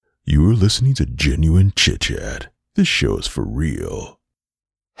You're listening to Genuine Chit Chat. This show is for real.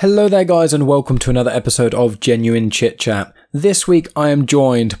 Hello there guys and welcome to another episode of Genuine Chit Chat. This week I am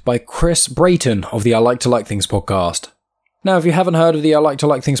joined by Chris Brayton of the I Like to Like Things podcast. Now, if you haven't heard of the I Like to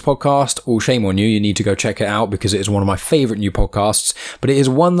Like Things podcast, well, shame on you, you need to go check it out because it is one of my favourite new podcasts, but it is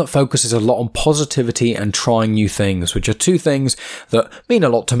one that focuses a lot on positivity and trying new things, which are two things that mean a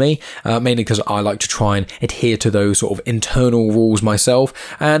lot to me, mainly because I like to try and adhere to those sort of internal rules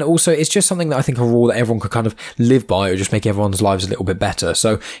myself, and also it's just something that I think a rule that everyone could kind of live by or just make everyone's lives a little bit better.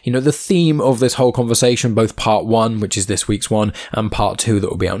 So, you know, the theme of this whole conversation, both part one, which is this week's one, and part two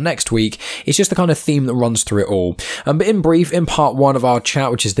that will be out next week, is just the kind of theme that runs through it all. But in brief, in part one of our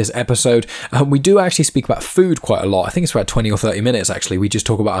chat, which is this episode, we do actually speak about food quite a lot. I think it's about 20 or 30 minutes actually. We just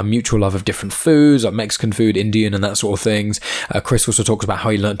talk about our mutual love of different foods, like Mexican food, Indian and that sort of things. Chris also talks about how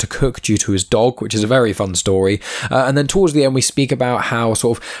he learned to cook due to his dog, which is a very fun story. And then towards the end we speak about how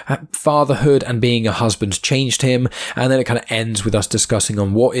sort of fatherhood and being a husband changed him, and then it kind of ends with us discussing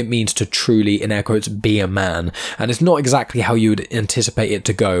on what it means to truly, in air quotes, be a man. And it's not exactly how you would anticipate it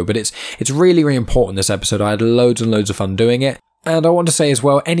to go, but it's really, really important, this episode. I had loads and loads of fun doing it. And I want to say as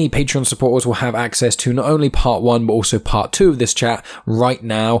well, any Patreon supporters will have access to not only part one, but also part two of this chat right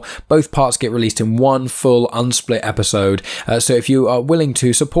now. Both parts get released in one full unsplit episode. So if you are willing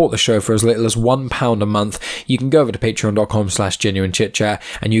to support the show for as little as £1 a month, you can go over to patreon.com/genuinechitchat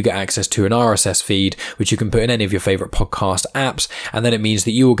and you get access to an RSS feed, which you can put in any of your favorite podcast apps. And then it means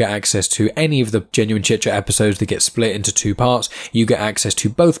that you will get access to any of the Genuine Chit Chat episodes that get split into two parts. You get access to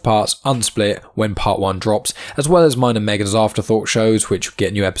both parts unsplit when part one drops, as well as mine and Megan's Afterthought shows, which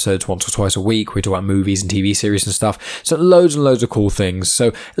get new episodes once or twice a week. We talk about movies and TV series and stuff. So loads and loads of cool things.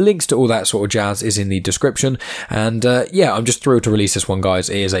 So links to all that sort of jazz is in the description. And yeah, I'm just thrilled to release this one, guys.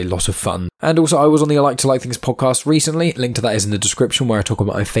 It is a lot of fun. And also, I was on the I Like to Like Things podcast recently. Link to that is in the description, where I talk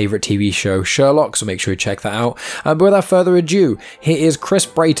about my favourite TV show, Sherlock. So make sure you check that out. But without further ado, here is Chris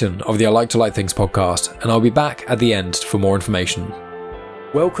Brayton of the I Like to Like Things podcast. And I'll be back at the end for more information.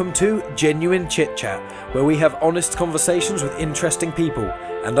 Welcome to Genuine Chit Chat, where we have honest conversations with interesting people.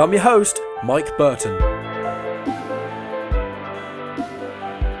 And I'm your host, Mike Burton.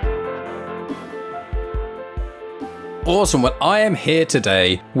 Awesome. Well, I am here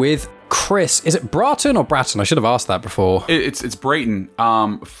today with Chris. Is it Bratton or Bratton? I should have asked that before. It's Brayton.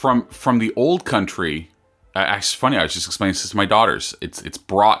 From the old country. It's funny. I was just explaining this to my daughters. It's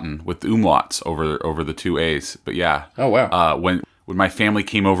Broughton with umlauts over the two A's. But yeah. Oh wow. When my family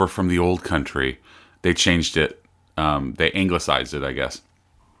came over from the old country, they changed it. They anglicized it, I guess.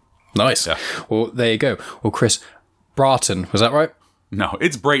 Nice. Yeah. Well, there you go. Well, Chris Bratton, was that right? No,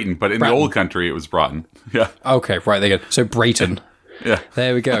 it's Brayton, but in the old country, it was Broughton. Yeah. Okay, right, there you go. So Brayton. Yeah.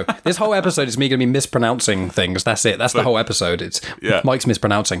 There we go. This whole episode is me going to be mispronouncing things. That's it. That's the whole episode. It's Mike's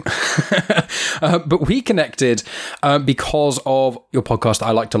mispronouncing. But we connected because of your podcast,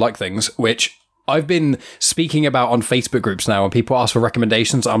 I Like to Like Things, which I've been speaking about on Facebook groups now, and people ask for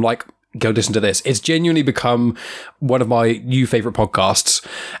recommendations. I'm like, go listen to this. It's genuinely become one of my new favorite podcasts,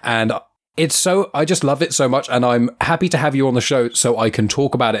 and I just love it so much, and I'm happy to have you on the show so I can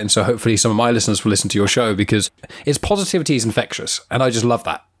talk about it, and so hopefully some of my listeners will listen to your show, because its positivity is infectious, and I just love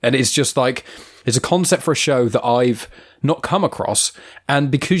that. And it's just like, it's a concept for a show that I've not come across,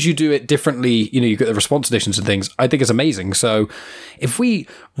 and because you do it differently, you know, you get the response editions and things, I think it's amazing. So if we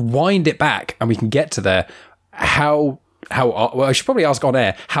wind it back and we can get to there, well, I should probably ask on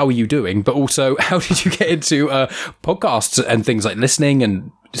air, how are you doing? But also, how did you get into podcasts and things like listening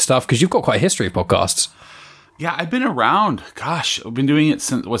and stuff? Because you've got quite a history of podcasts. Yeah, I've been around. Gosh, I've been doing it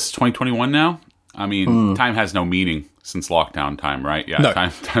since, what's 2021 now? I mean, time has no meaning since lockdown time, right? Yeah, no,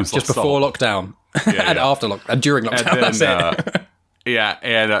 time's just before lockdown. And after lockdown, and during lockdown, and then, that's it. Yeah,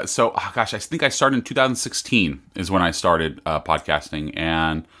 and so, gosh, I think I started in 2016 is when I started podcasting,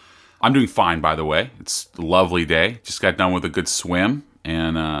 and I'm doing fine, by the way. It's a lovely day. Just got done with a good swim,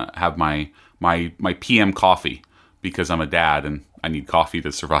 and have my PM coffee, because I'm a dad, and I need coffee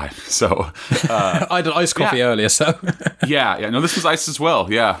to survive. So I had iced coffee earlier, so yeah. No, this was iced as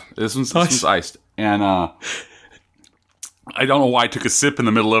well. Yeah, this was iced, and I don't know why I took a sip in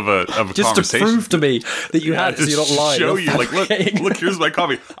the middle of a just conversation. To prove to me that you had, because you're not lying. Show you, like, look, here's my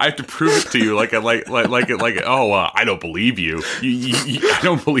coffee. I have to prove it to you, I don't believe you. I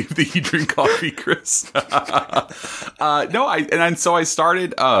don't believe that you drink coffee, Chris. So I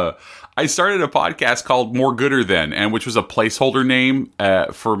started. I started a podcast called More Gooder Than, and which was a placeholder name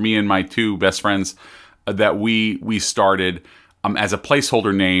for me and my two best friends that we started. As a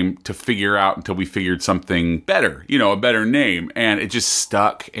placeholder name to figure out until we figured something better, a better name, and it just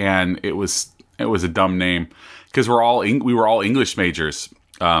stuck. And it was a dumb name because we were all English majors,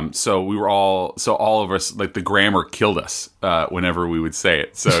 So all of us, like the grammar killed us whenever we would say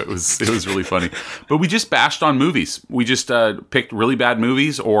it. So it was really funny. But we just bashed on movies. We just picked really bad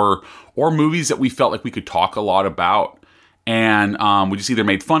movies or movies that we felt like we could talk a lot about. And we just either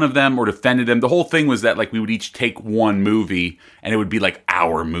made fun of them or defended them. The whole thing was that like we would each take one movie and it would be like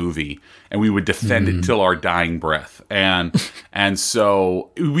our movie, and we would defend it till our dying breath. And so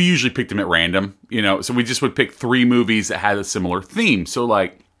we usually picked them at random, So we just would pick 3 movies that had a similar theme. So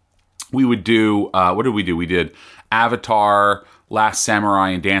like we would do what did we do? We did Avatar, Last Samurai,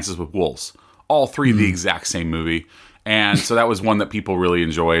 and Dances with Wolves. All 3 the exact same movie. And so that was one that people really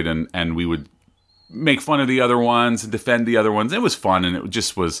enjoyed, and we would make fun of the other ones and defend the other ones. It was fun, and it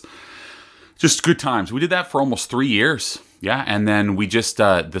was just good times. We did that for almost 3 years. Yeah, and then we just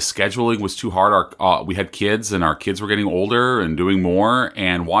the scheduling was too hard. We had kids, and our kids were getting older and doing more,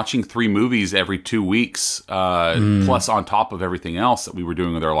 and watching 3 movies every 2 weeks, plus on top of everything else that we were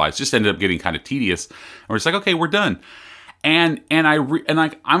doing with our lives, just ended up getting kind of tedious. And we're just like, okay, we're done. And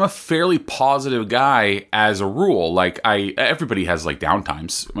I'm a fairly positive guy as a rule. Like everybody has like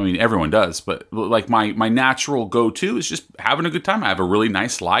downtimes. I mean, everyone does. But like my natural go-to is just having a good time. I have a really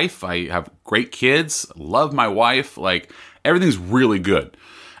nice life. I have great kids. Love my wife. Like everything's really good.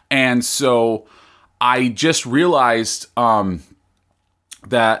 And so I just realized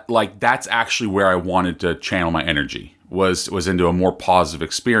that like that's actually where I wanted to channel my energy was into a more positive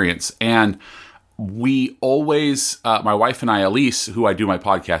experience. And we always, my wife and I, Elise, who I do my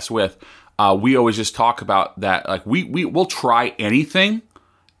podcast with, we always just talk about that. Like we'll try anything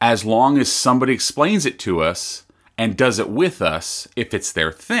as long as somebody explains it to us and does it with us if it's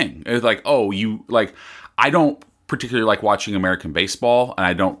their thing. It's like, I don't particularly like watching American baseball, and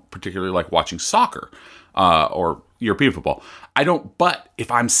I don't particularly like watching soccer or European football. But if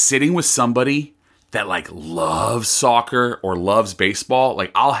I'm sitting with somebody that like loves soccer or loves baseball,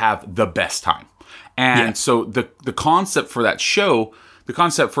 like I'll have the best time. And so the concept for that show, the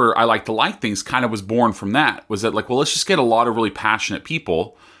concept for I Like to Like Things kind of was born from that. Was that like, well, let's just get a lot of really passionate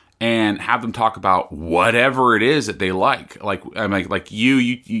people and have them talk about whatever it is that they like. Like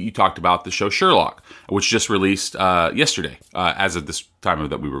you talked about the show Sherlock, which just released yesterday, as of this time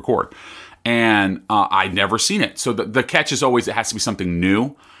that we record. And I'd never seen it. So the catch is always it has to be something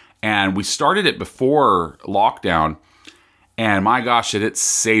new. And we started it before lockdown. And my gosh, did it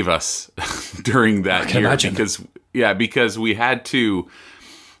save us during that year? Imagine. Because we had to,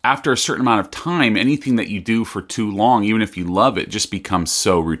 after a certain amount of time, anything that you do for too long, even if you love it, just becomes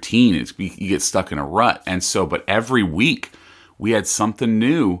so routine. You get stuck in a rut. And so, but every week we had something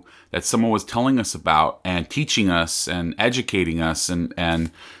new that someone was telling us about and teaching us and educating us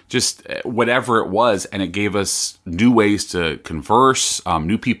and just whatever it was. And it gave us new ways to converse,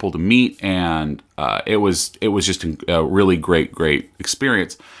 new people to meet. And it was just a really great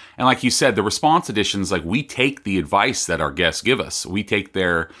experience. And like you said, the response editions, like we take the advice that our guests give us. We take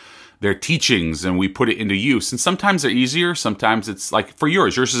their teachings and we put it into use. And sometimes they're easier. Sometimes it's like for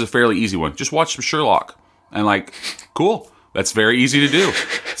yours is a fairly easy one. Just watch some Sherlock and like, cool. That's very easy to do.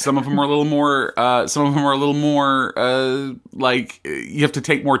 Some of them are a little more. Like you have to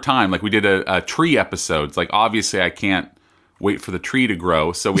take more time. Like we did a tree episode. It's like obviously I can't wait for the tree to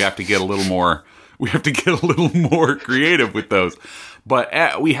grow, so we have to get a little more. We have to get a little more creative with those.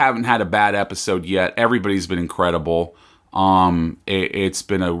 But we haven't had a bad episode yet. Everybody's been incredible. It's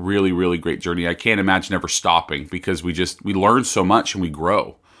been a really great journey. I can't imagine ever stopping because we learn so much and we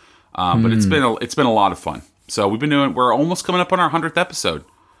grow. But it's been a lot of fun. So we're almost coming up on our 100th episode.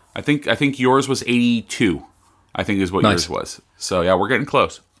 I think yours was 82, I think is what yours was. So yeah, we're getting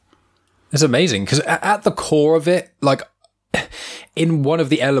close. It's amazing because at the core of it, like in one of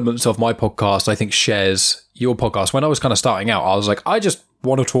the elements of my podcast, I think shares your podcast. When I was kind of starting out, I was like, I just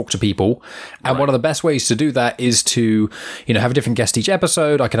want to talk to people. And one of the best ways to do that is to, have a different guest each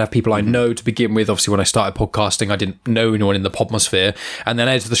episode. I can have people I know to begin with. Obviously, when I started podcasting, I didn't know anyone in the podmosphere. And then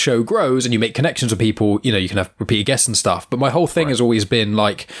as the show grows and you make connections with people, you can have repeat guests and stuff. But my whole thing has always been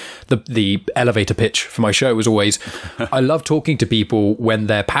like the elevator pitch for my show was always, I love talking to people when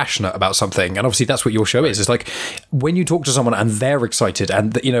they're passionate about something. And obviously that's what your show is. It's like when you talk to someone and they're excited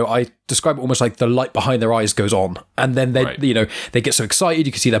and, I describe it almost like the light behind their eyes goes on. And then they get so excited.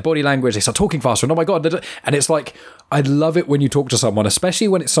 You can see their body language. They start talking faster. And oh my God. And it's like, I love it when you talk to someone, especially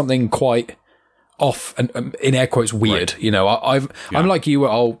when it's something quite off and in air quotes weird. Right. I'm like you,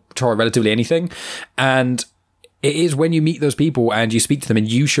 I'll try relatively anything. And it is when you meet those people and you speak to them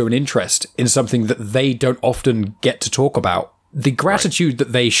and you show an interest in something that they don't often get to talk about. The gratitude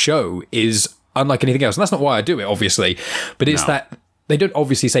that they show is unlike anything else. And that's not why I do it, obviously. But it's that they don't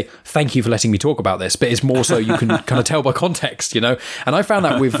obviously say, thank you for letting me talk about this, but it's more so you can kind of tell by context, you know? And I found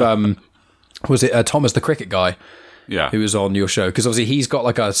that with, was it Thomas, the cricket guy? Yeah. Who was on your show? Because obviously he's got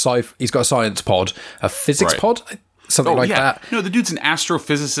like he's got a science pod, a physics pod, something like that. No, the dude's an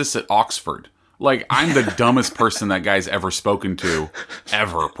astrophysicist at Oxford. Like, I'm the dumbest person that guy's ever spoken to,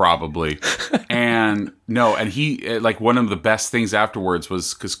 ever, probably. And he, like, one of the best things afterwards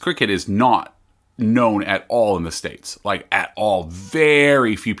was, because cricket is not known at all in the States, like, at all.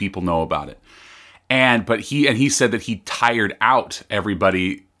 Very few people know about it. But he said that he tired out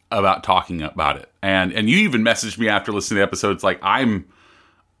everybody about talking about it. And you even messaged me after listening to the episodes, like, I'm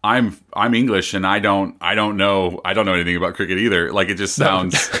English and I don't know anything about cricket either. Like, it just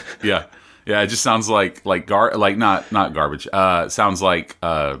sounds, yeah. Yeah, it just sounds like not garbage. Sounds like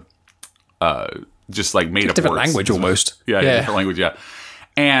just like made up different words. Language almost. Yeah, different language. Yeah,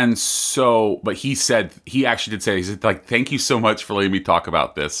 and so, but he actually did say, he said, like, thank you so much for letting me talk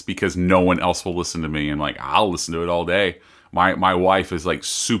about this because no one else will listen to me, and like I'll listen to it all day. My wife is like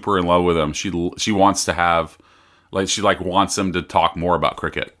super in love with him. She wants to have she wants him to talk more about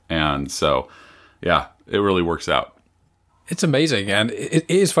cricket, and so yeah, it really works out. It's amazing, and it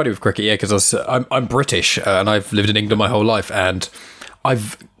is funny with cricket, yeah, because I'm British, and I've lived in England my whole life, and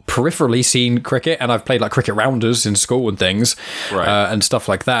I've peripherally seen cricket, and I've played like cricket rounders in school and things, right. And stuff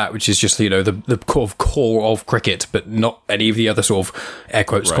like that, which is just, you know, the core of cricket, but not any of the other sort of air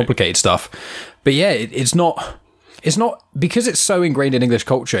quotes right. complicated stuff. But yeah, it's not because it's so ingrained in English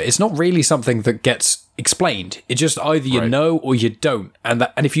culture. It's not really something that gets explained. It's just either you right. know or you don't, and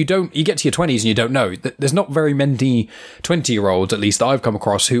if you don't, you get to your 20s and you don't know. There's not very many 20-year-olds, at least I've come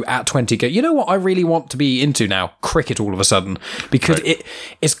across, who at 20 go, you know what I really want to be into now? Cricket all of a sudden, because right.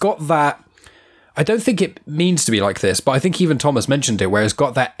 it's got that. I don't think it means to be like this, but I think even Thomas mentioned it, where it's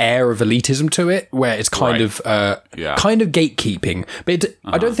got that air of elitism to it, where it's kind right. of kind of gatekeeping. But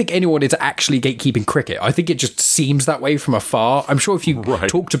I don't think anyone is actually gatekeeping cricket. I think it just seems that way from afar. I'm sure if you right.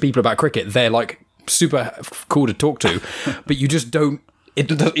 talk to people about cricket, they're like super cool to talk to, but you just don't.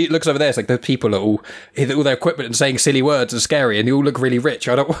 It looks over there. It's like the people are all their equipment and saying silly words and scary, and they all look really rich.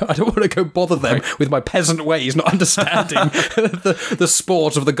 I don't want to go bother them right. with my peasant ways, not understanding the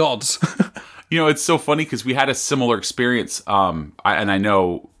sport of the gods. You know, it's so funny because we had a similar experience. I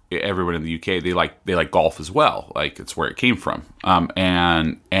know everyone in the UK, they like golf as well. Like, it's where it came from.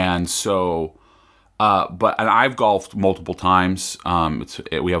 And so, but I've golfed multiple times.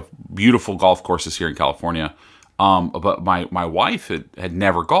 We have beautiful golf courses here in California. But my wife had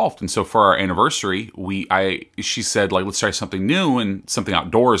never golfed, and so for our anniversary, she said, like, let's try something new and something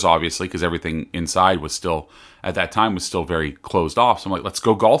outdoors, obviously, because everything inside was still, at that time, was still very closed off. So I'm like, let's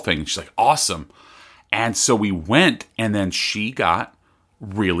go golfing. And she's like, awesome. And so we went, and then she got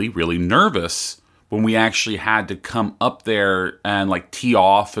really, really nervous when we actually had to come up there and like tee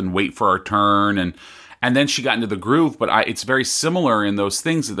off and wait for our turn, and then she got into the groove. But it's very similar in those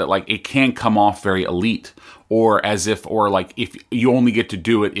things that like it can come off very elite. Or like if you only get to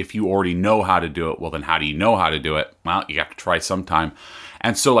do it if you already know how to do it. Well, then how do you know how to do it? Well, you have to try sometime.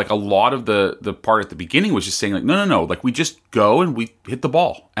 And so like a lot of the part at the beginning was just saying like, no. Like we just go and we hit the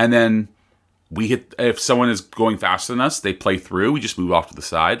ball. And then we hit, if someone is going faster than us, they play through. We just move off to the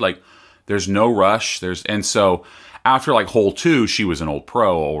side. Like there's no rush. And so after like hole 2, she was an old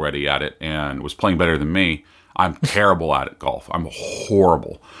pro already at it and was playing better than me. I'm terrible at it, golf. I'm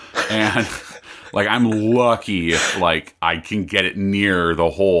horrible. And like, I'm lucky if, like, I can get it near the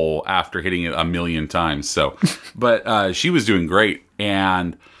hole after hitting it a million times. So, but she was doing great.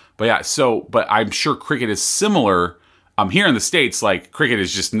 But I'm sure cricket is similar. Here in the States, like, cricket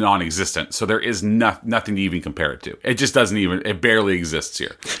is just non-existent. So there is nothing to even compare it to. It just it barely exists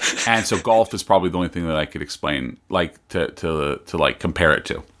here. And so golf is probably the only thing that I could explain, like, to like, compare it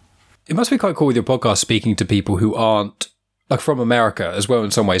to. It must be quite cool with your podcast speaking to people who aren't, like, from America as well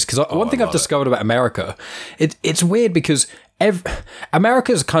in some ways. Because one thing I've discovered about America, it's weird because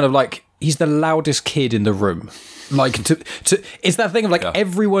America's kind of like, he's the loudest kid in the room. Like, it's that thing of like,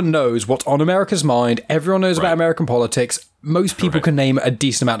 everyone knows what's on America's mind. Everyone knows about American politics. Most people can name a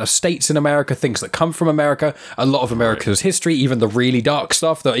decent amount of states in America, things that come from America, a lot of America's history, even the really dark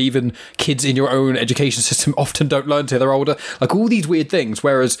stuff that even kids in your own education system often don't learn till they're older. Like, all these weird things,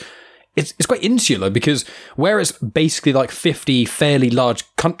 whereas it's quite insular, because whereas basically like 50 fairly large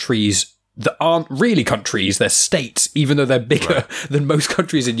countries that aren't really countries, they're states, even though they're bigger than most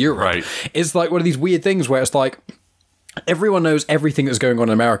countries in Europe. Right. It's like one of these weird things where it's like, everyone knows everything that's going on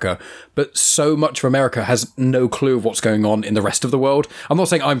in America, but so much of America has no clue of what's going on in the rest of the world. I'm not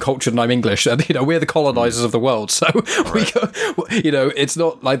saying I'm cultured and I'm English, and we're the colonizers of the world, so we go, it's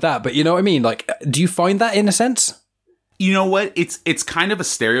not like that. But you know what I mean? Like, do you find that in a sense? You know what? It's kind of a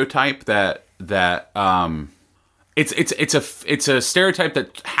stereotype that it's a stereotype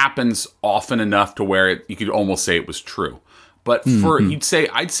that happens often enough to where you could almost say it was true. But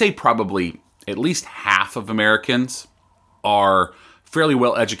I'd say probably at least half of Americans are fairly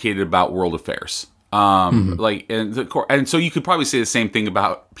well educated about world affairs. And so you could probably say the same thing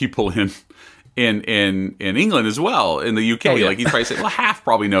about people in England as well, in the UK. Like you'd probably say, well, half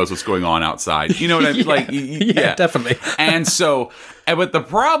probably knows what's going on outside. You know what I mean? Yeah, definitely. And so, but the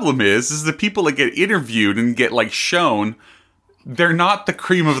problem is the people that get interviewed and get like shown, they're not the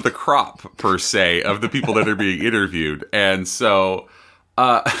cream of the crop per se of the people that are being interviewed. And so,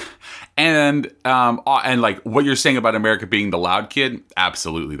 and like what you're saying about America being the loud kid,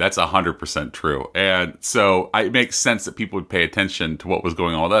 absolutely, that's 100% true. And so it makes sense that people would pay attention to what was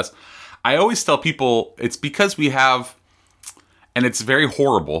going on with us. I always tell people it's because we have, and it's very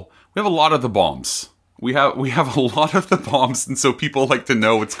horrible, we have a lot of the bombs. We have a lot of the bombs, and so people like to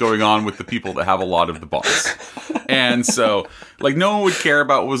know what's going on with the people that have a lot of the bombs. And so, like, no one would care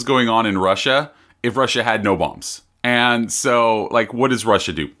about what was going on in Russia if Russia had no bombs. And so, like, what does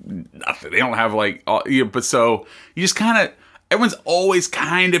Russia do? Nothing. They don't have, like, but so you just kind of, everyone's always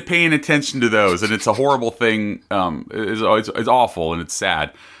kind of paying attention to those, and it's a horrible thing. It's awful, and it's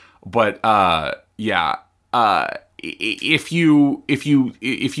sad. But, if you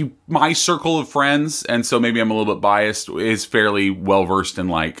my circle of friends, and so maybe I'm a little bit biased, is fairly well versed in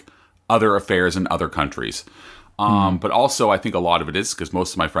like other affairs in other countries. But also I think a lot of it is because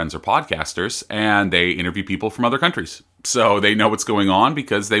most of my friends are podcasters and they interview people from other countries. So they know what's going on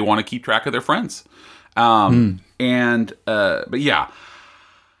because they want to keep track of their friends. But yeah,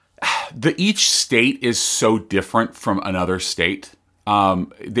 each state is so different from another state.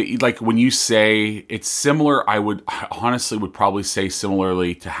 Like when you say it's similar, I would honestly would probably say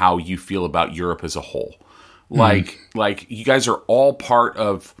similarly to how you feel about Europe as a whole. Like you guys are all part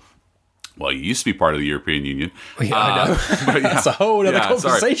of, well, you used to be part of the European Union. Yeah, I know. That's a whole other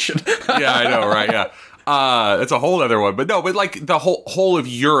conversation. Yeah, I know, right? Yeah. That's a whole other one. But no, but like the whole of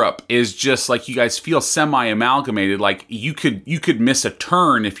Europe is just like you guys feel semi-amalgamated. Like you could miss a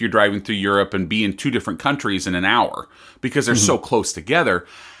turn if you're driving through Europe and be in two different countries in an hour because they're so close together.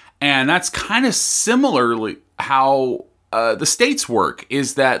 And that's kind of similarly how the states work,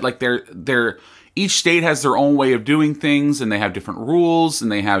 is that like they're each state has their own way of doing things, and they have different rules, and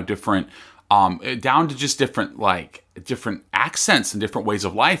they have different down to just different accents and different ways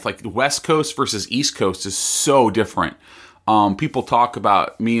of life. Like the West Coast versus East Coast is so different. People talk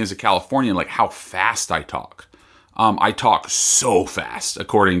about me as a Californian, like how fast I talk. I talk so fast,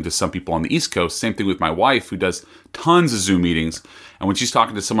 according to some people on the East Coast. Same thing with my wife, who does tons of Zoom meetings. And when she's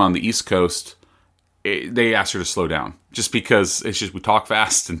talking to someone on the East Coast, they ask her to slow down, just because it's just we talk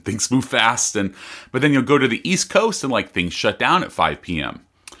fast and things move fast. But then you'll go to the East Coast and like things shut down at 5 p.m.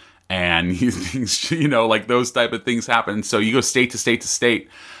 And things, like those type of things happen. So you go state to state to state,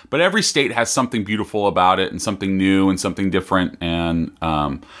 but every state has something beautiful about it and something new and something different. And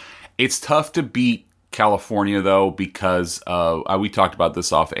it's tough to beat California, though, because we talked about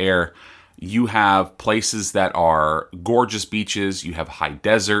this off air. You have places that are gorgeous beaches. You have high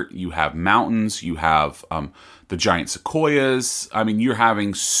desert. You have mountains. You have the giant sequoias. I mean, you're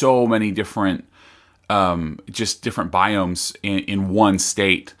having so many different, just different biomes in one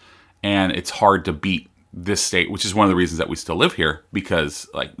state. And it's hard to beat this state, which is one of the reasons that we still live here, because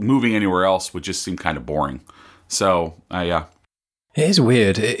like moving anywhere else would just seem kind of boring. So, yeah. It is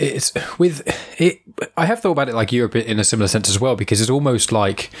weird. It's with it. I have thought about it like Europe in a similar sense as well, because it's almost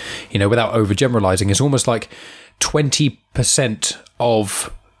like, without overgeneralizing, it's almost like 20%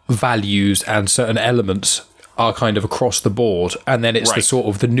 of values and certain elements are kind of across the board, and then it's the sort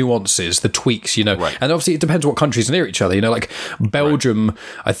of the nuances, the tweaks, and obviously it depends what countries are near each other. Like Belgium,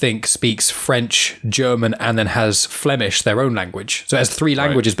 I think, speaks French, German, and then has Flemish, their own language. So it has 3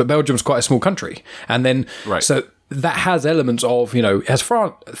 languages, but Belgium's quite a small country, and then so that has elements of, it has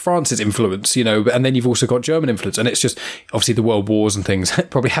France's influence, and then you've also got German influence, and it's just obviously the world wars and things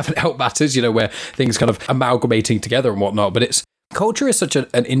probably haven't helped matters, where things kind of amalgamating together and whatnot, but it's. Culture is such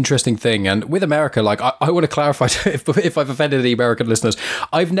an interesting thing, and with America, like I want to clarify, if I've offended any American listeners,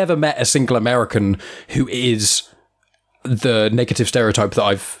 I've never met a single American who is the negative stereotype that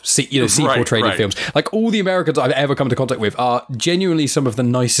I've seen portrayed in films. Like all the Americans I've ever come into contact with are genuinely some of the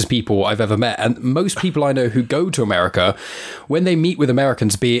nicest people I've ever met, and most people I know who go to America, when they meet with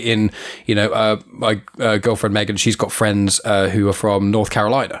Americans, be it in my girlfriend Megan, she's got friends who are from North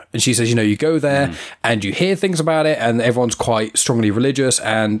Carolina, and she says you go there and you hear things about it, and everyone's quite strongly religious,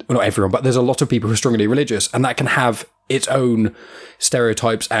 and well, not everyone, but there's a lot of people who are strongly religious, and that can have its own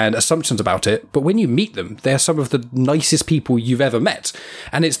stereotypes and assumptions about it. But when you meet them, they're some of the nicest people you've ever met.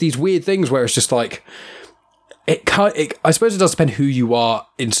 And it's these weird things where it's just like, I suppose it does depend who you are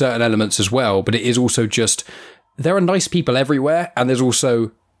in certain elements as well, but it is also just, there are nice people everywhere, and there's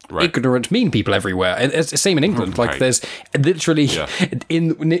also ignorant, mean people everywhere. And it's the same in England. Like, there's literally,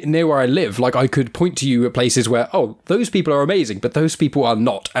 near where I live, like, I could point to you at places where, oh, those people are amazing, but those people are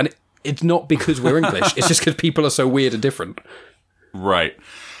not. And it's not because we're English. It's just because people are so weird and different. Right.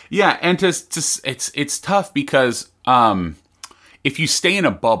 Yeah, and it's tough because if you stay in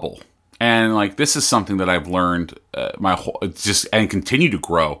a bubble, and like this is something that I've learned and continue to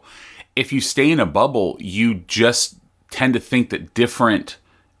grow. If you stay in a bubble, you just tend to think that different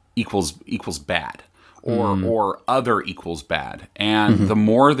equals bad, or other equals bad. And the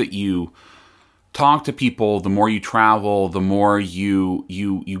more that you talk to people, the more you travel, the more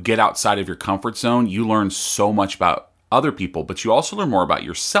you get outside of your comfort zone, you learn so much about other people, but you also learn more about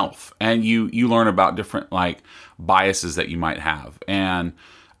yourself, and you learn about different like biases that you might have, and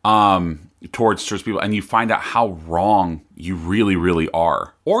towards people, and you find out how wrong you really, really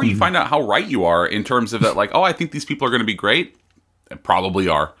are, or you find out how right you are in terms of that, like, oh, I think these people are going to be great. They probably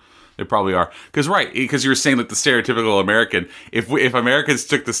are. They probably are. Because you're saying that the stereotypical American, if Americans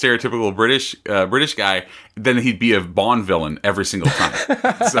took the stereotypical British guy, then he'd be a Bond villain every single time.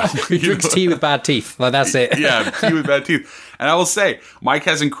 So, he drinks tea with bad teeth. Like, that's it. Yeah, tea with bad teeth. And I will say, Mike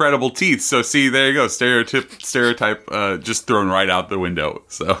has incredible teeth. So see, there you go. Stereotype just thrown right out the window.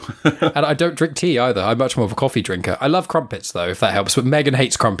 So, and I don't drink tea either. I'm much more of a coffee drinker. I love crumpets though, if that helps. But Megan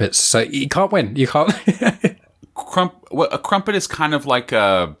hates crumpets, so you can't win. You can't. A crumpet is kind of like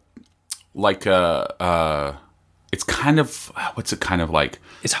a. It's kind of, what's it kind of like?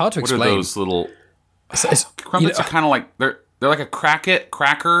 It's hard to explain. What are those little crumpets? Are kind of like they're like a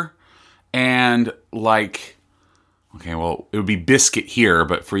cracker, and like, okay, well, it would be biscuit here,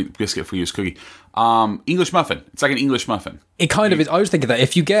 but biscuit for you is cookie. English muffin. It's like an English muffin. It kind of is. I was thinking that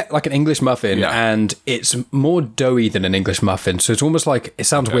if you get like an English muffin and it's more doughy than an English muffin, so it's almost like, it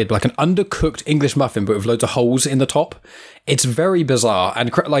sounds weird, but like an undercooked English muffin, but with loads of holes in the top. It's very bizarre,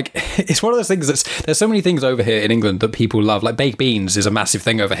 and like, it's one of those things there's so many things over here in England that people love. Like baked beans is a massive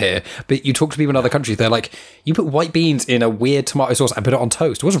thing over here, but you talk to people in other countries, they're like, you put white beans in a weird tomato sauce and put it on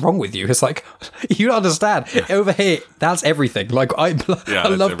toast. What's wrong with you? It's like, you don't understand. Over here, that's everything. Like, I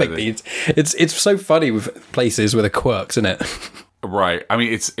love baked beans. It's so funny with places with the quirks, isn't it? Right. I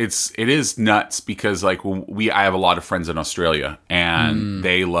mean, it is nuts because like I have a lot of friends in Australia and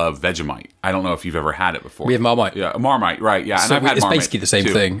they love Vegemite. I don't know if you've ever had it before. We have Marmite. Yeah, Marmite. Right. Yeah. So and I've had it's Marmite basically the same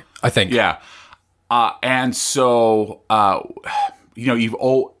too. thing, I think. Yeah. And so, you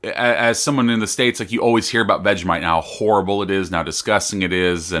know, as someone in the States, like, you always hear about Vegemite and how horrible it is and how disgusting it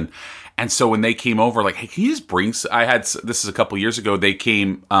is. And so when they came over, like, hey, can you just bring, this is a couple years ago, they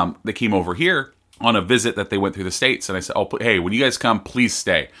came over here on a visit that they went through the States. And I said, oh, hey, when you guys come, please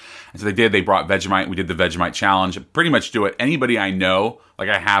stay. And so they did. They brought Vegemite. We did the Vegemite challenge. Pretty much do it. Anybody I know, like,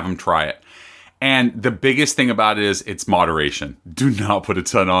 I have them try it. And the biggest thing about it is it's moderation. Do not put a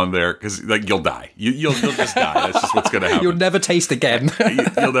ton on there because, like, you'll die. You'll just die. That's just what's going to happen. You'll never taste again.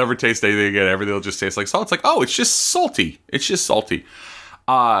 You'll never taste anything again. Everything will just taste like salt. It's like, oh, it's just salty. It's just salty.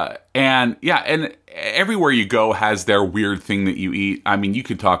 And everywhere you go has their weird thing that you eat. I mean, you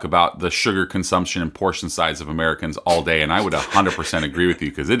could talk about the sugar consumption and portion size of Americans all day, and I would 100% agree with you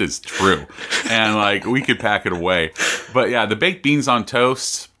because it is true. And like, we could pack it away. But yeah, the baked beans on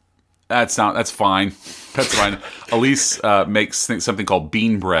toast, that's fine. That's fine. Elise makes something called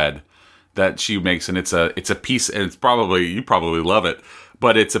bean bread that she makes, and it's a piece, and you probably love it.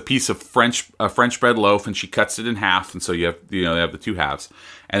 But it's a piece of French bread loaf, and she cuts it in half, and so they have the two halves,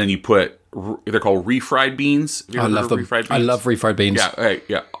 and then you put, they're called refried beans. I love them. Refried beans? I love refried beans. Yeah, hey,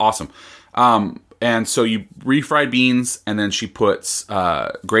 yeah, awesome. And so you refried beans, and then she puts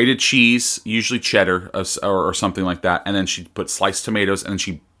grated cheese, usually cheddar or something like that, and then she puts sliced tomatoes, and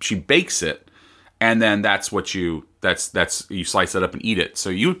then she bakes it, and then that's what you slice it up and eat it.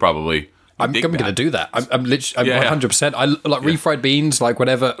 So you would probably. I'm going to do that. I'm literally 100%. I like refried beans, like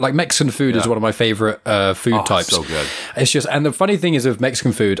whatever. Like Mexican food is one of my favorite food types. So good. It's just, and the funny thing is with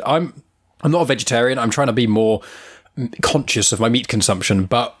Mexican food, I'm not a vegetarian. I'm trying to be more conscious of my meat consumption,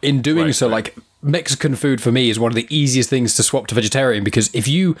 but in doing like Mexican food for me is one of the easiest things to swap to vegetarian, because if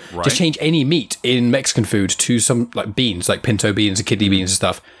you just change any meat in Mexican food to some like beans, like pinto beans and kidney beans and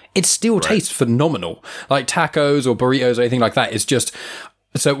stuff, it still tastes phenomenal. Like tacos or burritos or anything like that. It's just.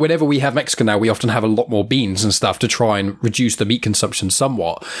 So whenever we have Mexican now, we often have a lot more beans and stuff to try and reduce the meat consumption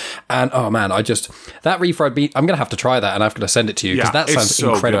somewhat. And oh man, that refried bean, I'm going to have to try that, and I'm going to send it to you because that sounds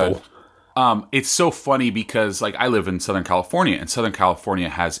incredible. Good. It's so funny because like I live in Southern California, and Southern California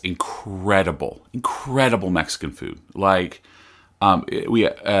has incredible Mexican food. Like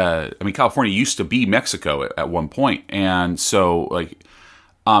California used to be Mexico at one point, and so like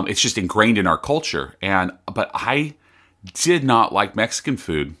it's just ingrained in our culture. But I did not like Mexican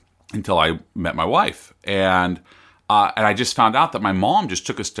food until I met my wife, and I just found out that my mom just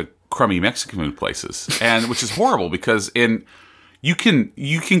took us to crummy Mexican food places, and which is horrible because you can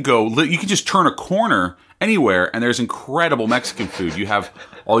just turn a corner anywhere and there's incredible Mexican food. You have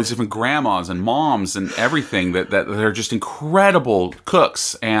all these different grandmas and moms and everything that they're just incredible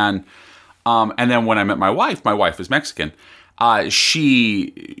cooks. And then when I met my wife is Mexican.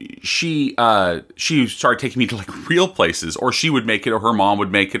 She started taking me to like real places, or she would make it, or her mom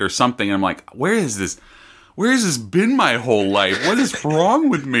would make it, or something. And I'm like, where has this been my whole life? What is wrong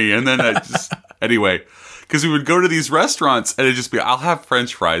with me? And then anyway, because we would go to these restaurants and it'd just be, I'll have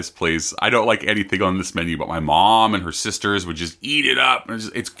French fries, please. I don't like anything on this menu. But my mom and her sisters would just eat it up.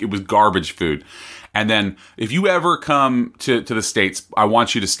 It was garbage food. And then if you ever come to the States, I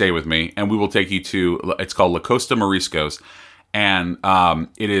want you to stay with me, and we will take you to, it's called La Costa Mariscos. And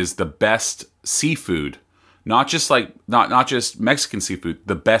it is the best seafood, not just Mexican seafood,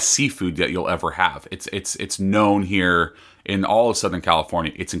 the best seafood that you'll ever have. It's known here in all of Southern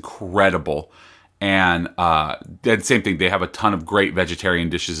California. It's incredible. And then same thing, they have a ton of great vegetarian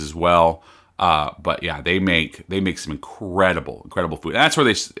dishes as well. But yeah, they make some incredible food. And that's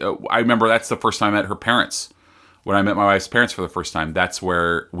where I remember that's the first time I met her parents. When I met my wife's parents for the first time, that's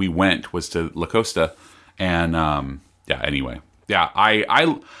where we went, was to La Costa. And anyway. Yeah,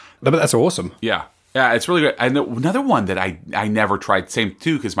 But that's awesome. Yeah, it's really good. And another one that I never tried, same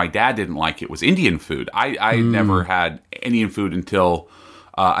too, because my dad didn't like it, was Indian food. I never had Indian food until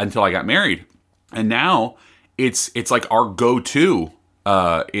I got married. And now it's like our go-to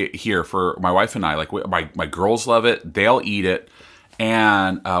here for my wife and I. Like my girls love it. They'll eat it.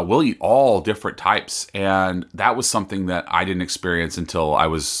 And we'll eat all different types. And that was something that I didn't experience until I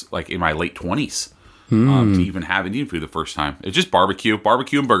was like in my late 20s. To even have Indian food the first time. It's just barbecue and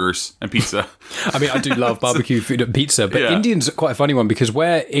burgers and pizza. I mean, I do love barbecue food and pizza, but yeah. Indian's quite a funny one because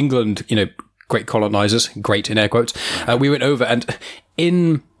where England, great colonizers, great in air quotes, we went over, and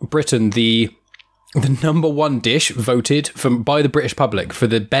in Britain, the number one dish voted by the British public for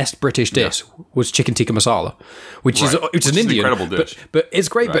the best British dish was chicken tikka masala, which is an Indian, incredible dish. But it's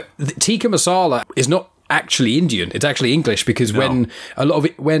great. Right. But the tikka masala is not actually Indian, it's actually English, because in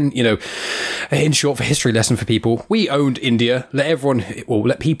short, for history lesson for people, we owned India,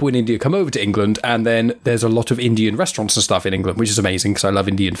 let people in India come over to England, and then there's a lot of Indian restaurants and stuff in England, which is amazing because I love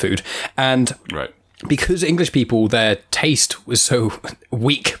Indian food. And because English people, their taste was so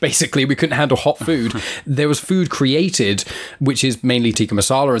weak, basically, we couldn't handle hot food. There was food created, which is mainly tikka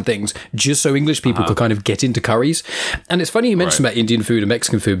masala and things, just so English people could kind of get into curries. And it's funny you mentioned about Indian food and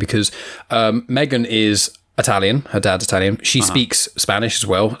Mexican food, because Megan is Italian, her dad's Italian. She speaks Spanish as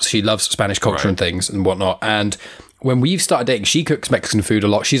well. She loves Spanish culture and things and whatnot. And when we've started dating, she cooks Mexican food a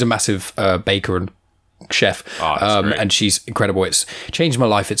lot. She's a massive baker and chef, and she's incredible. It's changed my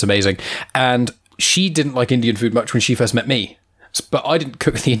life. It's amazing. And she didn't like Indian food much when she first met me, but I didn't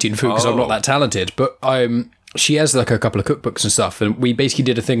cook the Indian food because I'm not that talented. But she has like a couple of cookbooks and stuff, and we basically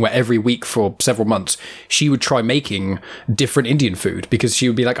did a thing where every week for several months she would try making different Indian food, because she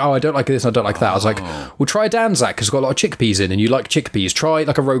would be like, I don't like this, I don't like that. I was like, well, try a Danzak because it's got a lot of chickpeas in, and you like chickpeas. Try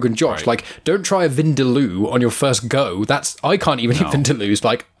like a Rogan Josh. Like, don't try a vindaloo on your first go. I can't even eat vindaloos.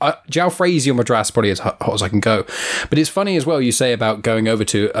 Like jalfrezi or madras is probably as hot as I can go. But it's funny as well you say about going over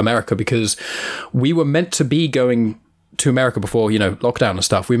to America, because we were meant to be going to America before, lockdown and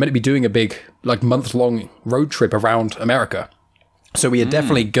stuff. We were meant to be doing a big, like, month-long road trip around America. So we are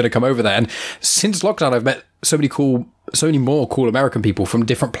definitely going to come over there. And since lockdown, I've met so many more cool American people from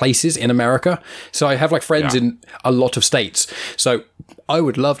different places in America. So I have like friends in a lot of states. So I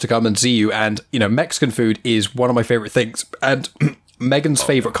would love to come and see you. And, Mexican food is one of my favorite things. And Megan's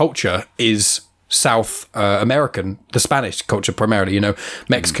favorite culture is South American, the Spanish culture primarily,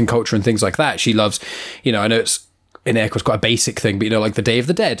 Mexican culture and things like that. She loves, I know it's, in air quotes, quite a basic thing, but like the Day of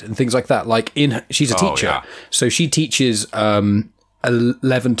the Dead and things like that. Like she's a teacher, so she teaches 11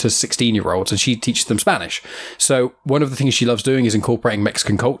 to 16-year-olds, and she teaches them Spanish. So one of the things she loves doing is incorporating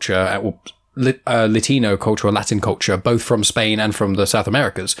Mexican culture, Latino culture or Latin culture, both from Spain and from the South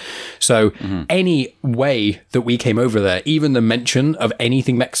Americas. So any way that we came over there, even the mention of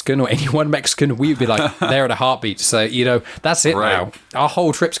anything Mexican or anyone Mexican, we would be like there at a heartbeat. So, that's it now. Our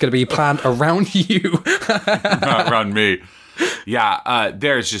whole trip's going to be planned around you. Around me. Yeah,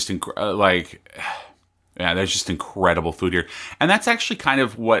 there's just there's just incredible food here. And that's actually kind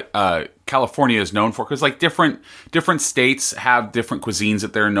of what California is known for, because like different states have different cuisines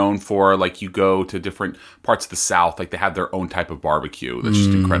that they're known for. Like you go to different parts of the South, like they have their own type of barbecue that's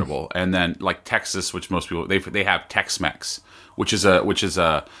just incredible. And then like Texas, which most people they have Tex-Mex, which is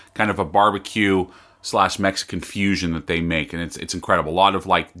a kind of a barbecue / Mexican fusion that they make, and it's incredible. A lot of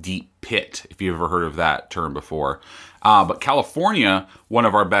like deep pit, if you've ever heard of that term before. But California, one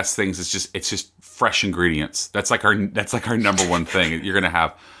of our best things is it's just fresh ingredients. That's like our number one thing. You're gonna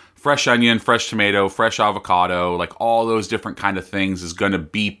have fresh onion, fresh tomato, fresh avocado, like all those different kind of things is going to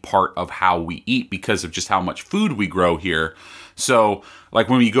be part of how we eat because of just how much food we grow here. So like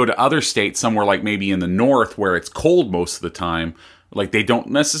when you go to other states, somewhere like maybe in the north where it's cold most of the time, like they don't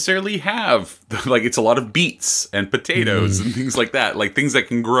necessarily have, like it's a lot of beets and potatoes and things like that, like things that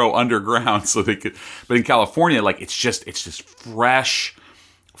can grow underground so they could, but in California, like it's just fresh,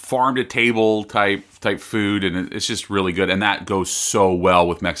 farm to table type food, and it's just really good, and that goes so well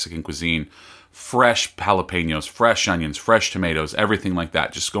with Mexican cuisine. Fresh jalapenos, fresh onions, fresh tomatoes, everything like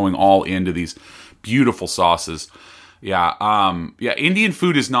that, just going all into these beautiful sauces. Indian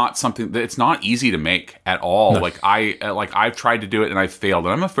food is not something that it's not easy to make at all. No. I've tried to do it and I failed,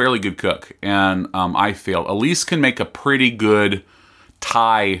 and I'm a fairly good cook, and I failed. Elise can make a pretty good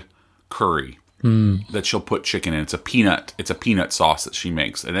Thai curry that she'll put chicken in. It's a peanut sauce that she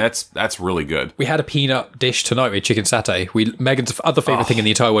makes, and that's really good. We had a peanut dish tonight with chicken satay. Megan's other favorite thing in the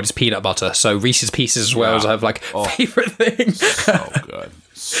entire world is peanut butter. So Reese's Pieces as well as I have like favorite thing. So good.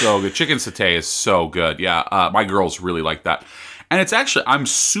 So good. Chicken satay is so good. Yeah. My girls really like that. And it's actually, I'm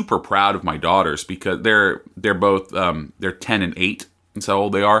super proud of my daughters because they're both, they're 10 and 8. That's how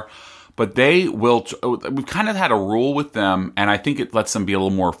old they are. But they will, we've kind of had a rule with them, and I think it lets them be a little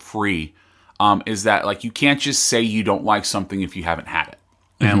more free, is that like, you can't just say you don't like something if you haven't had it.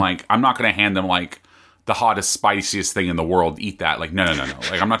 And like, I'm not going to hand them like the hottest, spiciest thing in the world, eat that. Like, no.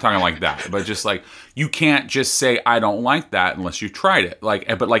 Like, I'm not talking like that, but just like, you can't just say, I don't like that unless you've tried it. Like,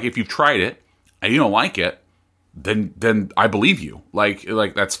 but like, if you've tried it and you don't like it, then I believe you. Like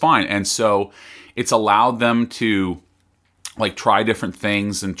that's fine. And so it's allowed them to like try different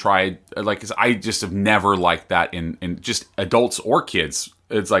things and try, like, 'cause I just have never liked that in just adults or kids.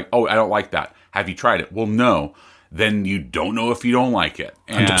 It's like, oh, I don't like that. Have you tried it? Well, no. Then you don't know if you don't like it.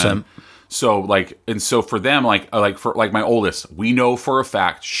 100%. So for them, for my oldest, we know for a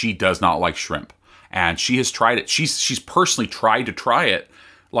fact she does not like shrimp, and she has tried it. She's personally tried to try it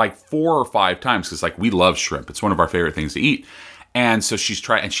like 4 or 5 times because like we love shrimp. It's one of our favorite things to eat. And so she's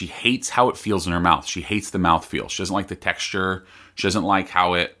tried, and she hates how it feels in her mouth. She hates the mouthfeel. She doesn't like the texture. She doesn't like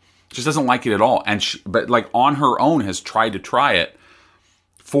how it. Just doesn't like it at all. But like on her own has tried to try it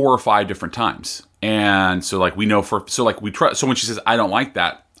 4 or 5 different times. And so like we know so when she says I don't like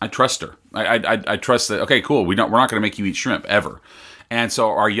that, I trust her. I trust that. Okay, cool. We're not going to make you eat shrimp ever. And so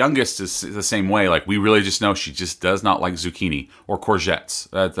our youngest is the same way. Like we really just know she just does not like zucchini or courgettes.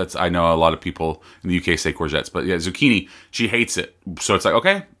 That's I know a lot of people in the UK say courgettes, but yeah, zucchini, she hates it. So it's like,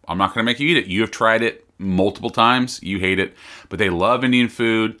 okay, I'm not going to make you eat it. You have tried it multiple times. You hate it, but they love Indian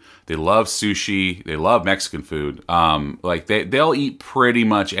food. They love sushi. They love Mexican food. Like they'll eat pretty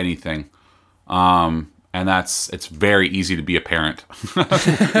much anything. And it's very easy to be a parent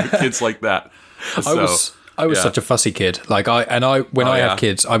with kids like that. I was such a fussy kid. Like when I have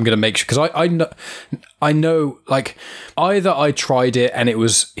kids, I'm going to make sure, because I know, like, either I tried it and it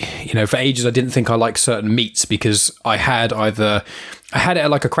was, for ages I didn't think I liked certain meats because I had it at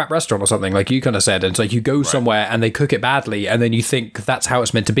like a crap restaurant or something, like you kind of said. And it's like you go somewhere and they cook it badly, and then you think that's how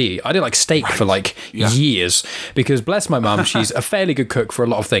it's meant to be. I didn't like steak for like years because, bless my mum, she's a fairly good cook for a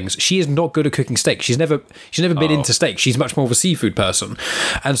lot of things. She is not good at cooking steak. She's never been into steak. She's much more of a seafood person.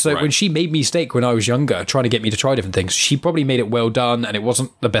 And so when she made me steak when I was younger, trying to get me to try different things, she probably made it well done, and it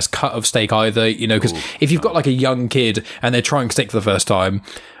wasn't the best cut of steak either, because if you've got like a young kid and they're trying steak for the first time,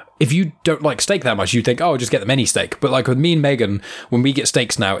 if you don't like steak that much, you think, oh, I'll just get them any steak. But like with me and Megan, when we get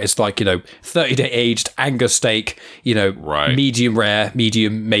steaks now, it's like, 30-day aged Angus steak, medium rare,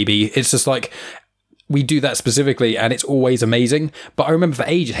 medium maybe. It's just like, we do that specifically, and it's always amazing. But I remember for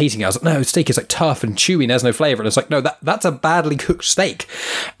ages hating it. I was like, no, steak is like tough and chewy and there's no flavour. And it's like, no, that's a badly cooked steak.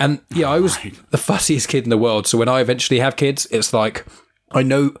 And I was the fussiest kid in the world. So when I eventually have kids, it's like, I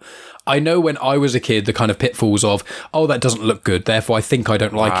know when I was a kid, the kind of pitfalls of, oh, that doesn't look good, therefore I think I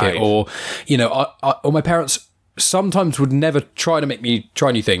don't like it. Or, or my parents sometimes would never try to make me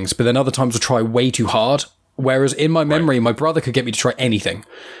try new things, but then other times would try way too hard. Whereas in my memory, my brother could get me to try anything.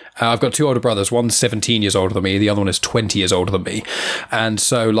 I've got 2 older brothers. One's 17 years older than me. The other one is 20 years older than me. And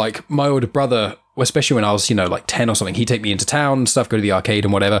so, like, my older brother, especially when I was, like 10 or something, he'd take me into town and stuff, go to the arcade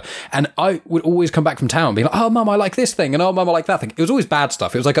and whatever. And I would always come back from town being like, oh, Mum, I like this thing. And oh, Mum, I like that thing. It was always bad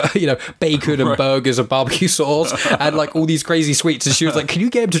stuff. It was like, bacon and burgers and barbecue sauce and like all these crazy sweets. And she was like, can you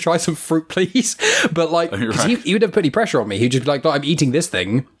get him to try some fruit, please? But like, he would never put any pressure on me. He'd just be like, no, I'm eating this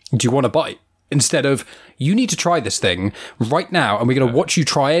thing. Do you want a bite? Instead of, you need to try this thing right now, and we're going to watch you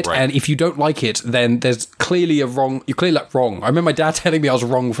try it, and if you don't like it, then there's clearly you're clearly wrong. I remember my dad telling me I was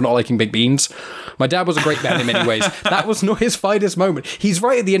wrong for not liking baked beans. My dad was a great man in many ways. That was not his finest moment. He's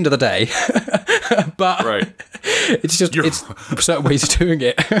right at the end of the day. But it's just, it's certain ways of doing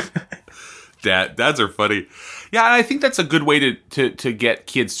it. Dads are funny. Yeah, and I think that's a good way to get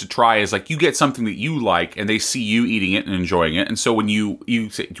kids to try is like you get something that you like and they see you eating it and enjoying it. And so when you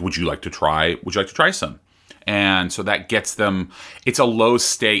say, would you like to try some? And so that gets them, it's a low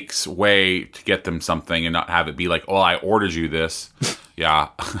stakes way to get them something and not have it be like, oh, I ordered you this. Yeah.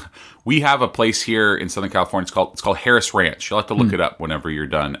 We have a place here in Southern California. It's called Harris Ranch. You'll have to look it up whenever you're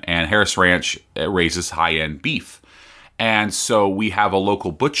done. And Harris Ranch raises high-end beef. And so we have a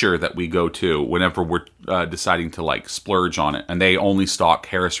local butcher that we go to whenever we're deciding to like splurge on it. And they only stock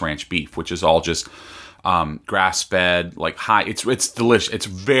Harris Ranch beef, which is all just grass-fed, like high. It's delicious. It's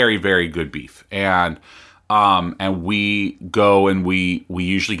very, very good beef. And we go and we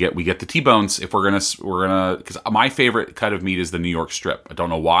usually get the T-bones if we're gonna because my favorite cut of meat is the New York strip. I don't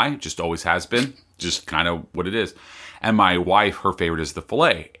know why, just always has been, just kind of what it is. And my wife, her favorite is the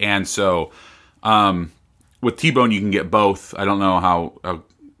filet. And so with T-bone, you can get both. I don't know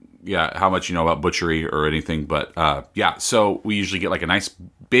how much you know about butchery or anything, but so we usually get like a nice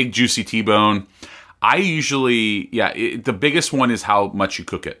big juicy T-bone. I usually, the biggest one is how much you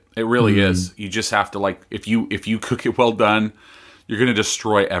cook it. It really is. You just have to like, if you cook it well done, you're going to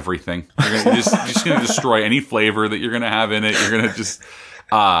destroy everything. You're just going to destroy any flavor that you're going to have in it. You're going to just,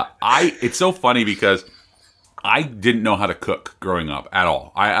 it's so funny because I didn't know how to cook growing up at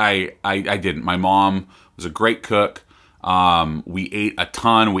all. I didn't. My mom was a great cook. We ate a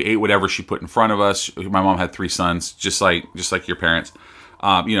ton. We ate whatever she put in front of us. My mom had 3 sons, just like your parents.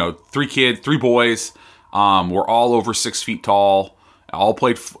 3 kids, 3 boys. We're all over 6 feet tall. All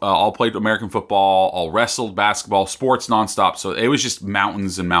played American football. All wrestled, basketball, sports nonstop. So it was just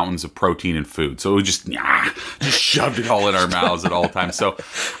mountains and mountains of protein and food. So we just shoved it all in our mouths at all times. So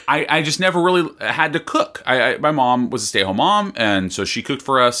I just never really had to cook. My mom was a stay-at-home mom, and so she cooked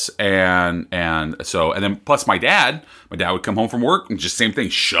for us. And then plus my dad would come home from work and just same thing,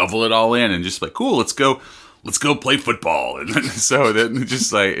 shovel it all in and just like, cool, let's go play football. And so then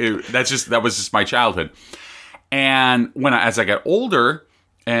just like that was just my childhood. And as I got older,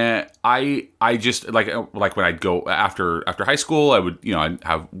 I just like when I'd go after high school, I would I'd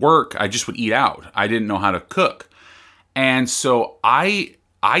have work. I just would eat out. I didn't know how to cook, and so I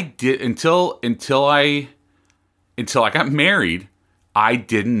did until I got married. I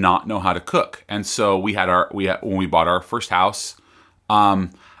did not know how to cook, and so when we bought our first house.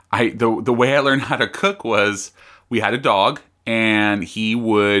 The way I learned how to cook was we had a dog and he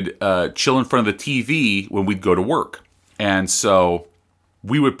would chill in front of the TV when we'd go to work. And so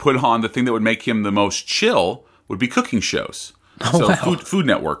we would put on the thing that would make him the most chill would be cooking shows. Food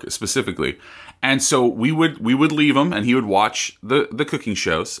Network specifically. And so we would leave him and he would watch the cooking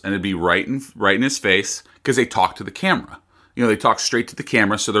shows and it'd be right in his face because they talk to the camera. They talk straight to the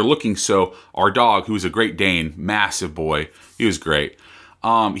camera. So they're looking. So our dog, who was a Great Dane, massive boy, he was great.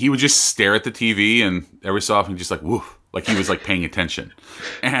 He would just stare at the TV and every so often just like, woo, like he was like paying attention.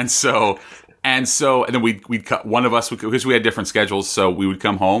 And then we'd cut one of us because we had different schedules. So we would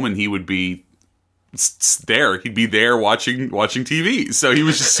come home and he would be there. He'd be there watching TV. So he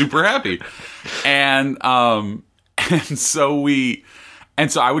was just super happy. And so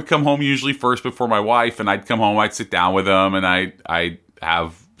I would come home usually first before my wife and I'd come home, I'd sit down with him and I'd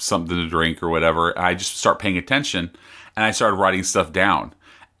have something to drink or whatever. And I just start paying attention. And I started writing stuff down.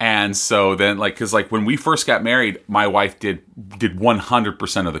 And so then, because when we first got married, my wife did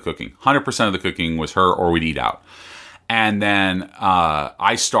 100% of the cooking. 100% of the cooking was her or we'd eat out. And then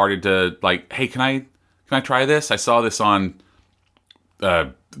I started to hey, can I try this? I saw this on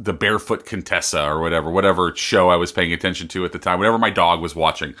the Barefoot Contessa or whatever show I was paying attention to at the time, whatever my dog was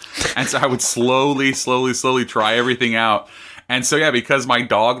watching. And so I would slowly try everything out. And so, because my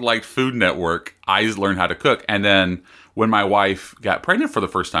dog liked Food Network, I learned how to cook. And then when my wife got pregnant for the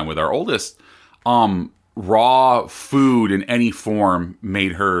first time with our oldest, raw food in any form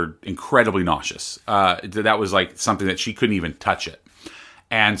made her incredibly nauseous. That was like something that she couldn't even touch it.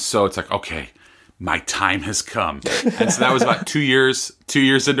 And so it's like, okay, my time has come. And so that was about 2 years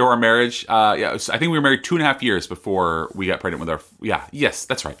into our marriage. I think we were married 2.5 years before we got pregnant with yes,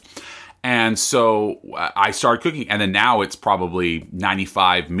 that's right. And so I started cooking, and then now it's probably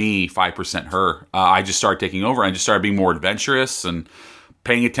 95 me, 5% her. I just started taking over. I just started being more adventurous and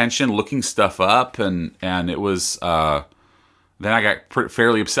paying attention, looking stuff up, and it was. Then I got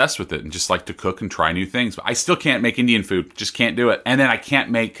fairly obsessed with it and just like to cook and try new things. But I still can't make Indian food; just can't do it. And then I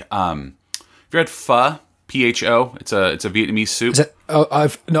can't make. Have you had pho? PHO. It's a Vietnamese soup.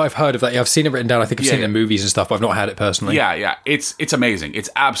 I've heard of that. Yeah, I've seen it written down. I think I've seen it in movies and stuff, but I've not had it personally. Yeah. It's amazing. It's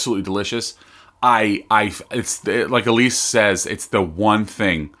absolutely delicious. It's like Elise says, it's the one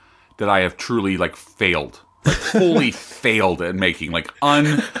thing that I have truly like failed, like fully failed at making. Like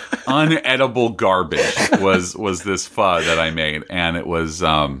unedible garbage was this pho that I made, and it was.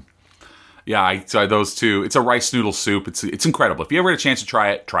 I tried those two. It's a rice noodle soup. It's incredible. If you ever get a chance to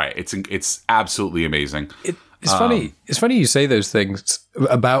try it, try it. It's absolutely amazing. It's funny. It's funny you say those things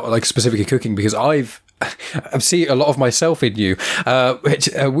about like specifically cooking, because I've seen a lot of myself in you, which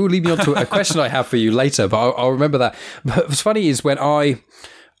will lead me on to a question I have for you later. But I'll remember that. But what's funny is when I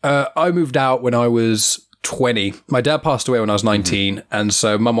moved out when I was 20. My dad passed away when I was 19, and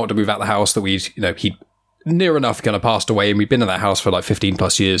so Mum wanted to move out the house that he'd near enough kind of passed away, and we'd been in that house for like 15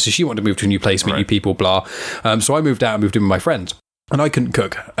 plus years. So she wanted to move to a new place, meet new people, blah. So I moved out and moved in with my friends. And I couldn't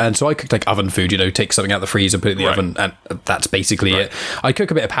cook. And so I cooked like oven food, take something out of the freezer, put it in the oven, and that's basically it. I'd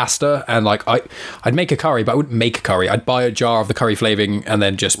cook a bit of pasta, and like I'd make a curry, but I wouldn't make a curry. I'd buy a jar of the curry flavouring and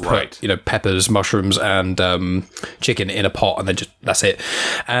then just put, peppers, mushrooms, and chicken in a pot, and then just, that's it.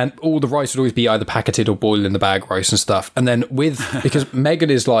 And all the rice would always be either packeted or boiled in the bag rice and stuff. And then because Megan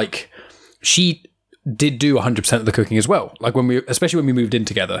is like, she did do 100% of the cooking as well. Like especially when we moved in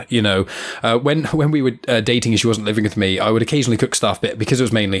together, when we were dating and she wasn't living with me, I would occasionally cook stuff, but because it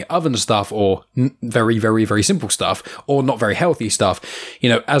was mainly oven stuff or very, very, very simple stuff or not very healthy stuff,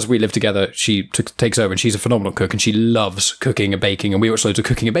 as we lived together, she takes over, and she's a phenomenal cook, and she loves cooking and baking, and we watch loads of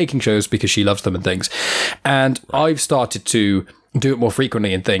cooking and baking shows because she loves them and things. And I've started to do it more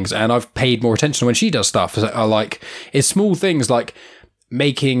frequently and things, and I've paid more attention when she does stuff. It's small things like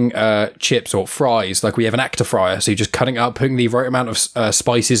making chips or fries. Like we have an Acta fryer, so you're just cutting up, putting the right amount of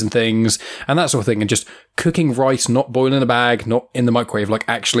spices and things and that sort of thing, and just cooking rice, not boiling in a bag, not in the microwave, like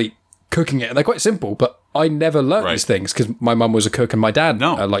actually cooking it. And they're quite simple, but I never learned these things because my mum was a cook and my dad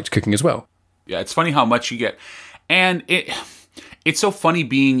liked cooking as well. Yeah, it's funny how much you get. And it's so funny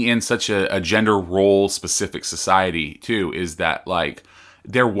being in such a gender role specific society too, is that like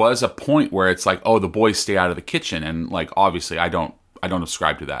there was a point where it's like, oh, the boys stay out of the kitchen, and like obviously I don't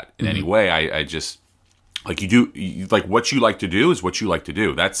ascribe to that in any way. I just like like what you like to do is what you like to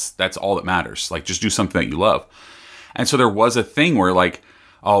do. That's all that matters. Like just do something that you love. And so there was a thing where like,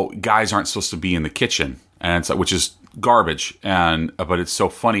 oh, guys aren't supposed to be in the kitchen, and it's like, which is garbage. But it's so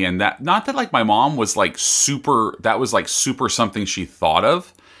funny. And that, not that like my mom was like super, that was like super something she thought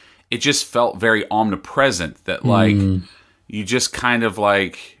of. It just felt very omnipresent that like you just kind of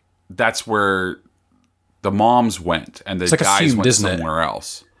like, that's where the moms went and the guys assumed, went somewhere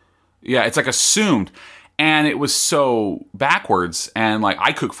else. Yeah, it's like assumed. And it was so backwards. And like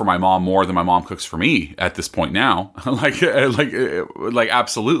I cook for my mom more than my mom cooks for me at this point now. like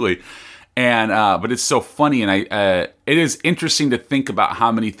absolutely. And but it's so funny, and it is interesting to think about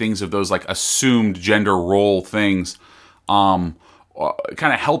how many things of those like assumed gender role things kind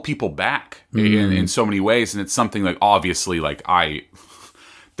of held people back in so many ways. And it's something like obviously like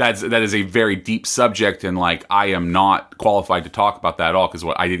that is a very deep subject, and like I am not qualified to talk about that at all because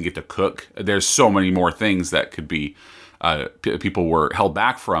I didn't get to cook. There's so many more things that could be people were held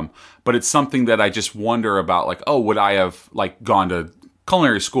back from, but it's something that I just wonder about. Like, oh, would I have like gone to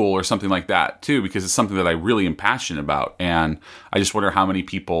culinary school or something like that too? Because it's something that I really am passionate about, and I just wonder how many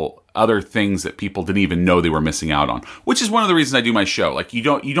other things that people didn't even know they were missing out on. Which is one of the reasons I do my show. Like you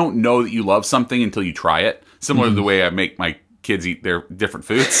don't know that you love something until you try it. Similar to the way I make my kids eat their different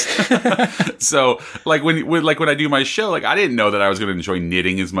foods. So like when I do my show, like I didn't know that I was going to enjoy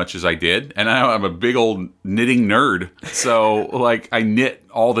knitting as much as I did, and I'm a big old knitting nerd. So like I knit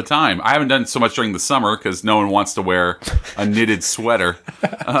all the time. I haven't done so much during the summer because no one wants to wear a knitted sweater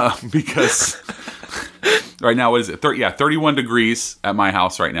because right now, what is it? 31 degrees at my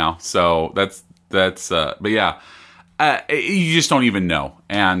house right now. So that's but yeah, you just don't even know.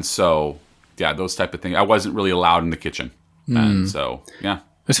 And so yeah, those type of things. I wasn't really allowed in the kitchen. And so, yeah.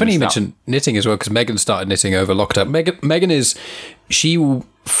 It's funny you mentioned knitting as well, because Megan started knitting over lockdown. Megan is, she will,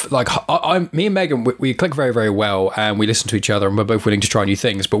 like, me and Megan, we click very, very well, and we listen to each other, and we're both willing to try new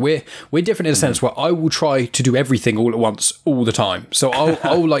things. But we're different in a sense where I will try to do everything all at once, all the time. So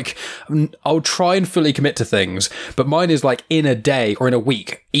I'll try and fully commit to things, but mine is like in a day or in a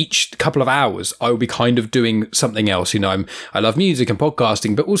week. each couple of hours, I will be kind of doing something else. You know, I love music and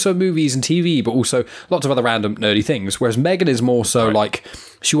podcasting, but also movies and TV, but also lots of other random nerdy things. Whereas Megan is more so like,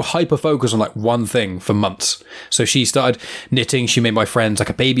 she will hyper focus on like one thing for months. So she started knitting. She made my friends like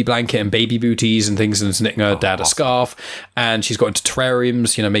a baby blanket and baby booties and things, and knitting her dad a scarf. And she's got into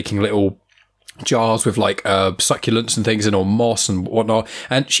terrariums, you know, making little jars with like succulents and things, and or moss and whatnot.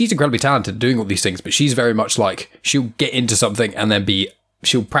 And she's incredibly talented at doing all these things, but she's very much like, she'll get into something and then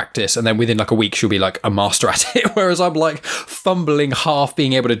she'll practice, and then within like a week she'll be like a master at it, whereas I'm like fumbling, half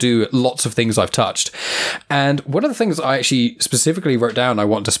being able to do lots of things I've touched. And one of the things I actually specifically wrote down I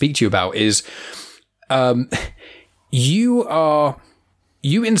want to speak to you about is you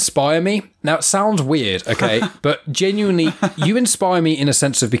inspire me. Now it sounds weird, okay, but genuinely you inspire me in a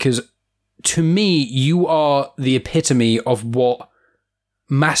sense of, because to me you are the epitome of what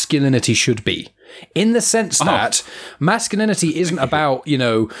masculinity should be. In the sense that masculinity isn't about, you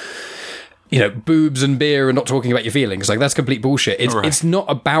know, boobs and beer and not talking about your feelings. Like, that's complete bullshit. It's not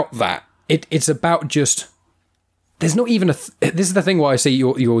about that. It's about just, there's not even this is the thing why I say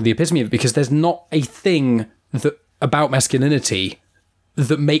you're the epitome of it, because there's not a thing about masculinity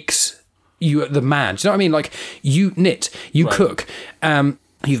that makes you the man. Do you know what I mean? Like, you knit, you cook,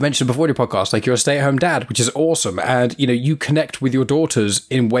 you've mentioned before in your podcast, like, you're a stay-at-home dad, which is awesome. And, you know, you connect with your daughters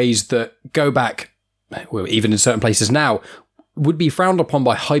in ways that go back, well, even in certain places now, would be frowned upon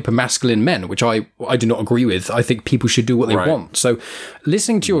by hyper-masculine men, which I do not agree with. I think people should do what they want. So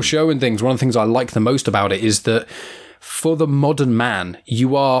listening to your show and things, one of the things I like the most about it is that for the modern man,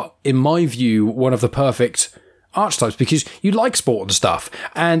 you are, in my view, one of the perfect archetypes, because you like sport and stuff.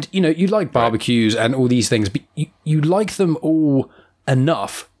 And, you know, you like barbecues and all these things, but you like them all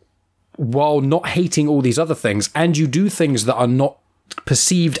enough while not hating all these other things, and you do things that are not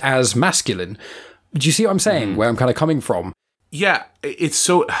perceived as masculine. Do you see what I'm saying? Where I'm kind of coming from? Yeah, it's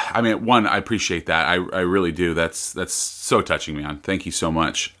so, I mean, one, I appreciate that. I really do. That's so touching, man. Thank you so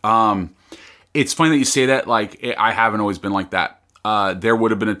much. It's funny that you say that. Like, I haven't always been like that. There would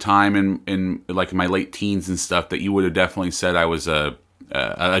have been a time in my late teens and stuff that you would have definitely said I was a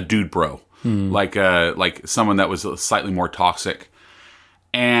dude bro, like someone that was slightly more toxic.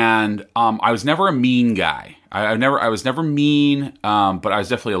 And I was never a mean guy. I was never mean, but I was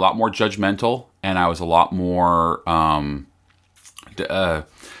definitely a lot more judgmental, and I was a lot more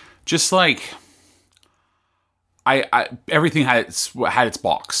just like I everything had its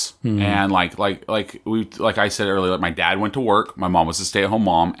box. And like I said earlier, like, my dad went to work, my mom was a stay-at-home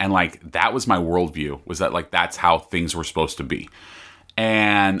mom, and like that was my worldview, was that like that's how things were supposed to be.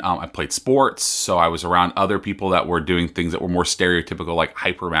 And I played sports, so I was around other people that were doing things that were more stereotypical, like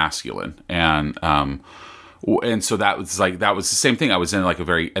hyper masculine, and so that was the same thing. I was in like a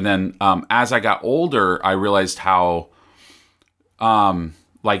very, and then as I got older, I realized how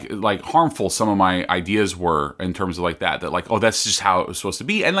like harmful some of my ideas were in terms of like that like, oh, that's just how it was supposed to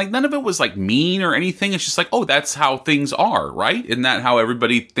be, and like none of it was like mean or anything. It's just like, oh, that's how things are, right? Isn't that how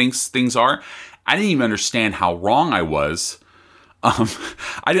everybody thinks things are? I didn't even understand how wrong I was. I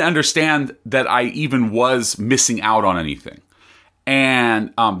didn't understand that I even was missing out on anything. And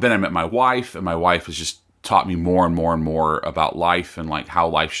then I met my wife, and my wife has just taught me more and more and more about life and like how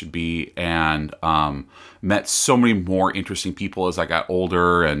life should be, and met so many more interesting people as I got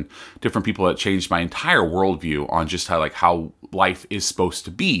older, and different people that changed my entire worldview on just how life is supposed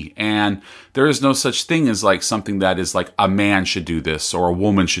to be. And there is no such thing as like something that is like a man should do this or a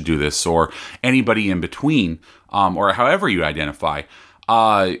woman should do this or anybody in between, or however you identify,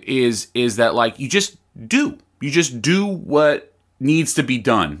 is that like you just do what needs to be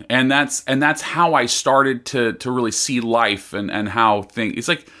done. And that's how I started to really see life and how things, it's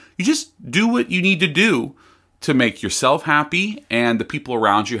like you just do what you need to do to make yourself happy and the people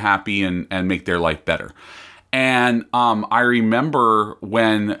around you happy and make their life better. And I remember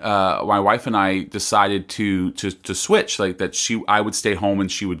when my wife and I decided to switch, like that I would stay home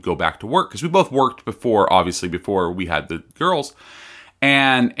and she would go back to work, because we both worked before we had the girls.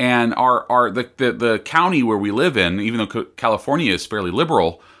 And the county where we live in, even though California is fairly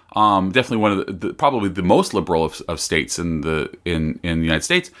liberal, definitely one of probably the most liberal of states in the United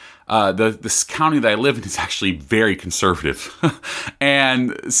States. This county that I live in is actually very conservative,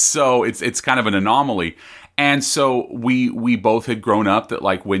 and so it's kind of an anomaly. And so we both had grown up that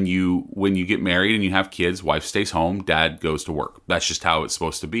like when you get married and you have kids, wife stays home, dad goes to work. That's just how it's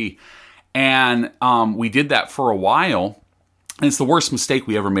supposed to be. And we did that for a while. And it's the worst mistake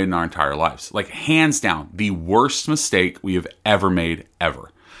we ever made in our entire lives. Like, hands down, the worst mistake we have ever made,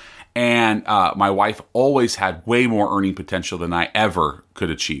 ever. And my wife always had way more earning potential than I ever could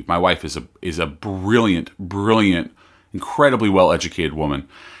achieve. My wife is a brilliant, brilliant incredibly well-educated woman.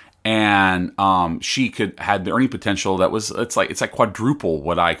 And she had the earning potential that was it's like quadruple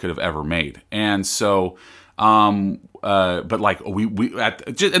what I could have ever made. And so but like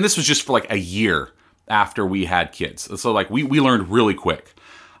and this was just for like a year after we had kids. So like we learned really quick.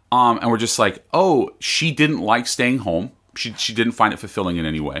 And we're just like, oh, she didn't like staying home. She didn't find it fulfilling in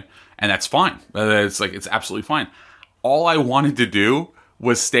any way. And that's fine. It's absolutely fine. All I wanted to do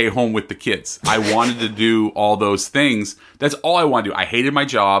was stay home with the kids. I wanted to do all those things. That's all I wanted to do. I hated my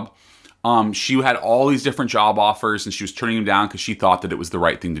job. She had all these different job offers, and she was turning them down because she thought that it was the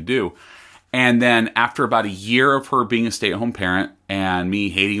right thing to do. And then after about a year of her being a stay-at-home parent and me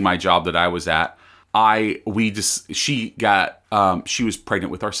hating my job that I was at, she was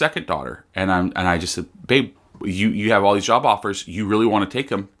pregnant with our second daughter, and I just said, babe, you have all these job offers. You really want to take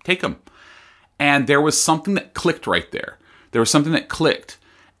them? Take them. And there was something that clicked right there. There was something that clicked,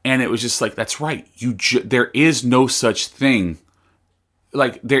 and it was just like, that's right. There is no such thing.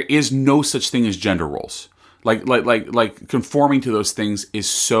 Like, there is no such thing as gender roles. Like conforming to those things is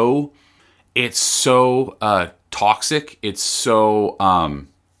so toxic. It's so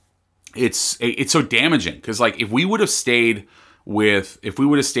it's so damaging. Because like, if we would have stayed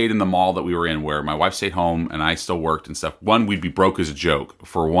in the mall that we were in, where my wife stayed home and I still worked and stuff, one, we'd be broke as a joke,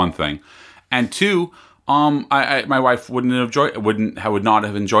 for one thing, and two, my wife would not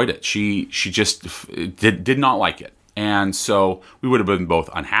have enjoyed it. She just did not like it. And so we would have been both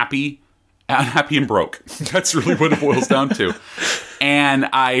unhappy and broke. That's really what it boils down to.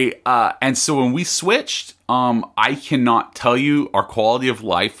 And so when we switched, I cannot tell you, our quality of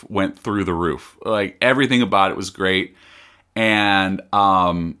life went through the roof. Like, everything about it was great. And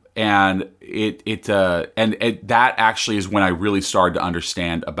that actually is when I really started to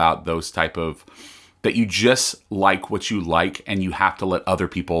understand about those type of, that you just like what you like, and you have to let other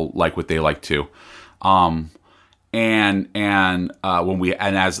people like what they like too. And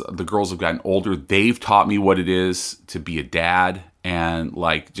as the girls have gotten older, they've taught me what it is to be a dad, and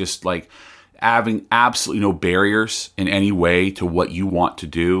just having absolutely no barriers in any way to what you want to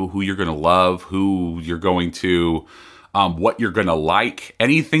do, who you're going to love, who you're going to, what you're going to like,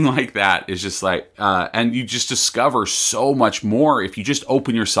 anything like that is just like, and you just discover so much more if you just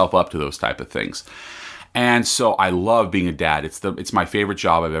open yourself up to those type of things. And so I love being a dad. It's my favorite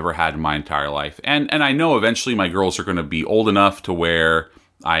job I've ever had in my entire life. And I know eventually my girls are going to be old enough to where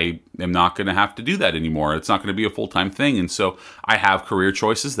I am not going to have to do that anymore. It's not going to be a full-time thing. And so I have career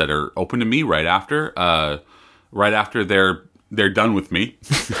choices that are open to me right after they're done with me,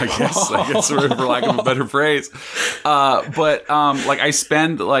 I guess for lack of a better phrase. But I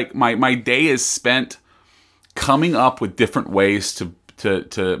spend my day is spent coming up with different ways to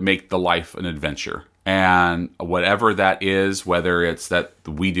make the life an adventure. And whatever that is, whether it's that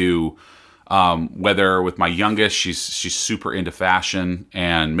we do, whether with my youngest, she's super into fashion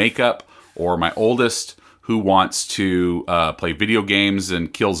and makeup, or my oldest, who wants to play video games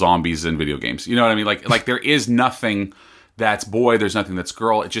and kill zombies in video games. You know what I mean? Like there is nothing that's boy, there's nothing that's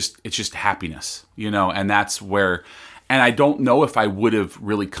girl. It's just happiness, and that's where. And I don't know if I would have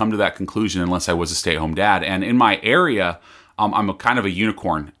really come to that conclusion unless I was a stay-at-home dad. And in my area, I'm a kind of a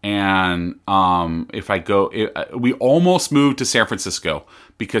unicorn, and we almost moved to San Francisco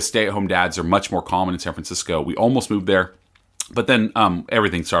because stay-at-home dads are much more common in San Francisco. We almost moved there, but then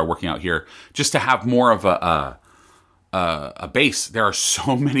everything started working out here just to have more of a base. There are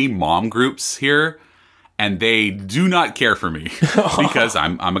so many mom groups here, and they do not care for me because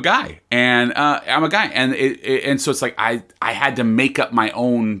I'm a guy, and and so it's like I had to make up my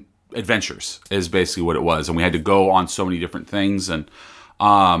own adventures is basically what it was, and we had to go on so many different things, and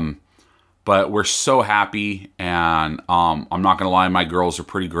but we're so happy, and I'm not gonna lie, my girls are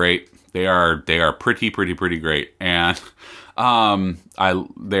pretty great. They are pretty great, and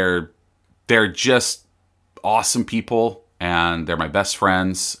they're just awesome people, and they're my best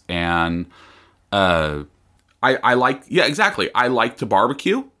friends, and I like I like to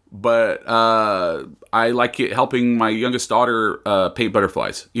barbecue. But I like it helping my youngest daughter paint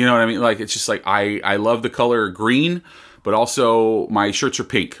butterflies. You know what I mean? Like, it's just like I love the color green, but also my shirts are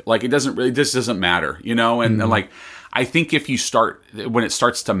pink. Like, this doesn't matter, And like, I think when it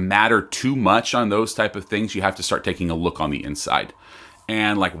starts to matter too much on those type of things, you have to start taking a look on the inside,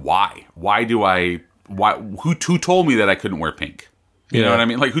 and like, why? Who told me that I couldn't wear pink? You know what I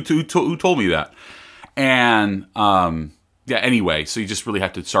mean? Like, who told me that? And yeah, anyway, so you just really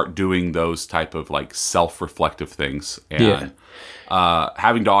have to start doing those type of like self-reflective things. And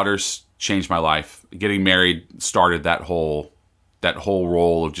having daughters changed my life. Getting married started that whole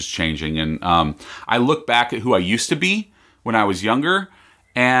role of just changing. And I look back at who I used to be when I was younger,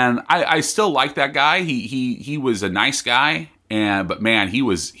 And I still like that guy. He was a nice guy. But man, he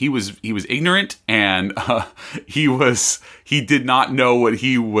was ignorant, and he did not know what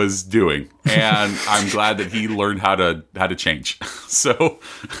he was doing. And I'm glad that he learned how to change. So,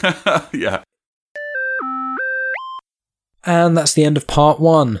 yeah. And that's the end of part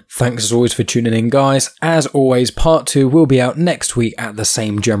 1. Thanks as always for tuning in, guys. As always, part 2 will be out next week at the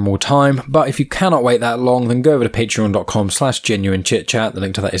same general time, but if you cannot wait that long, then go over to patreon.com/genuinechitchat. The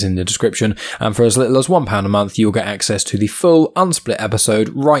link to that is in the description, and for as little as £1 a month, you'll get access to the full unsplit episode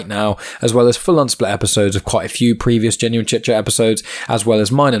right now, as well as full unsplit episodes of quite a few previous Genuine Chit Chat episodes, as well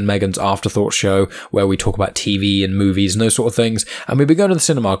as mine and Megan's Afterthought show, where we talk about TV and movies and those sort of things. And we've been going to the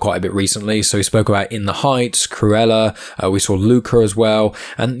cinema quite a bit recently, so we spoke about In the Heights, Cruella, we saw Luca as well,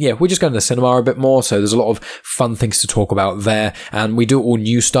 and yeah, we're just going to the cinema a bit more, so there's a lot of fun things to talk about there, and we do all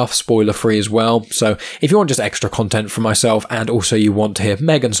new stuff, spoiler free as well. So if you want just extra content from myself, and also you want to hear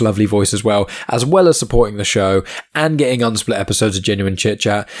Megan's lovely voice as well as supporting the show and getting unsplit episodes of Genuine Chit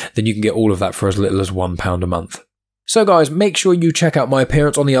Chat, then you can get all of that for as little as £1 a month. So guys, make sure you check out my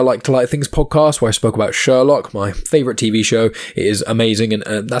appearance on the I Like to Like Things podcast, where I spoke about Sherlock, my favourite TV show. It is amazing,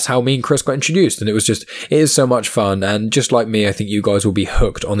 and that's how me and Chris got introduced, and it is so much fun, and just like me, I think you guys will be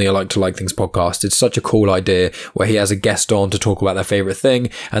hooked on the I Like to Like Things podcast. It's such a cool idea, where he has a guest on to talk about their favourite thing,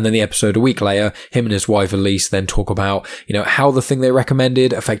 and then the episode a week later, him and his wife Elise then talk about, how the thing they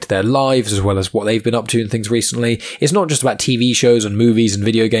recommended affected their lives, as well as what they've been up to and things recently. It's not just about TV shows and movies and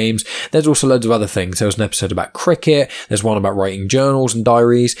video games, there's also loads of other things. There was an episode about cricket, there's one about writing journals and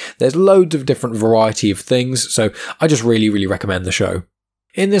diaries. There's loads of different variety of things. So I just really, really recommend the show.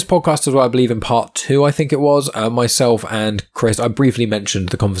 In this podcast as well, I believe in part 2, I think it was, myself and Chris, I briefly mentioned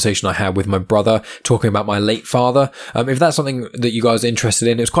the conversation I had with my brother talking about my late father. If that's something that you guys are interested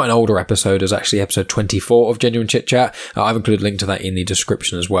in, it's quite an older episode. It's actually episode 24 of Genuine Chit Chat. I've included a link to that in the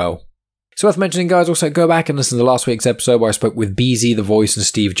description as well. So worth mentioning, guys, also go back and listen to last week's episode where I spoke with BZ The Voice and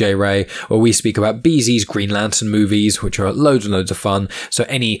Steve J. Ray, where we speak about BZ's Green Lantern movies, which are loads and loads of fun. So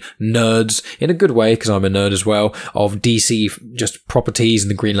any nerds, in a good way, because I'm a nerd as well, of DC just properties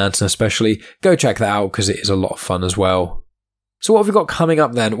and the Green Lantern especially, go check that out because it is a lot of fun as well. So what have we got coming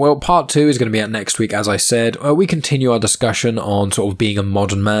up then? Well, part 2 is going to be out next week, as I said. We continue our discussion on sort of being a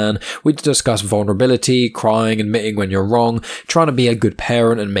modern man. We discuss vulnerability, crying, admitting when you're wrong, trying to be a good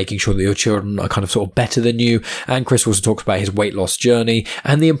parent and making sure that your children are kind of sort of better than you. And Chris also talks about his weight loss journey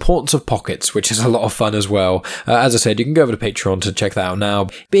and the importance of pockets, which is a lot of fun as well. As I said, you can go over to Patreon to check that out now.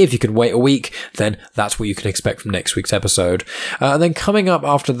 But if you can wait a week, then that's what you can expect from next week's episode. And then coming up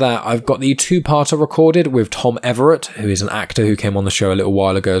after that, I've got the 2-parter recorded with Tom Everett, who is an actor who came on the show a little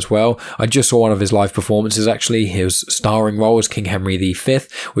while ago as well. I just saw one of his live performances actually. His starring role as King Henry V,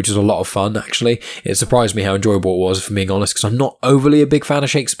 which was a lot of fun actually. It surprised me how enjoyable it was, if I'm being honest, because I'm not overly a big fan of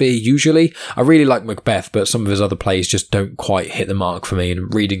Shakespeare usually. I really like Macbeth, but some of his other plays just don't quite hit the mark for me,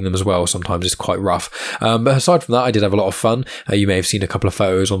 and reading them as well sometimes is quite rough. But aside from that, I did have a lot of fun. You may have seen a couple of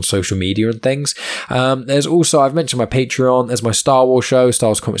photos on social media and things. There's also, I've mentioned my Patreon, there's my Star Wars show, Star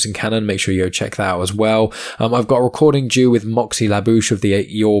Wars Comics and Canon. Make sure you go check that out as well. I've got a recording due with Moxie Labouche of the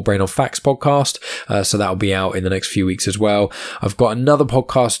Your Brain on Facts podcast, so that'll be out in the next few weeks as well. I've got another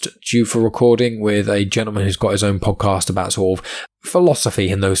podcast due for recording with a gentleman who's got his own podcast about sort of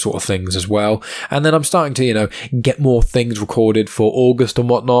philosophy and those sort of things as well. And then I'm starting to, get more things recorded for August and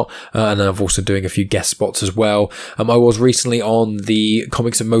whatnot. And then I'm also doing a few guest spots as well. I was recently on the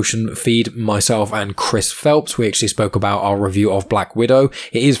Comics in Motion feed, myself and Chris Phelps. We actually spoke about our review of Black Widow.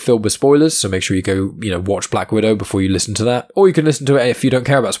 It is filled with spoilers, so make sure you go, watch Black Widow before you listen to that. Or you can listen to it if you don't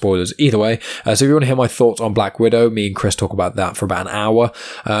care about spoilers. Either way. So if you want to hear my thoughts on Black Widow, me and Chris talk about that for about an hour.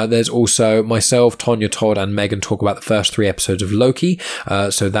 There's also myself, Tonya, Todd, and Megan talk about the first 3 episodes of Loki.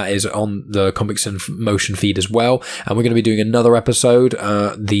 So that is on the Comics in Motion feed as well. And we're going to be doing another episode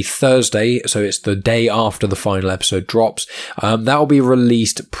the Thursday, so it's the day after the final episode drops. That will be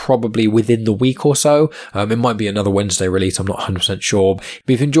released probably within the week or so. It might be another Wednesday release, I'm not 100% sure. But if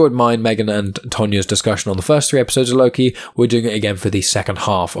you've enjoyed mine, Megan, and Tonya's discussion on the first 3 episodes of Loki, we're doing it again for the second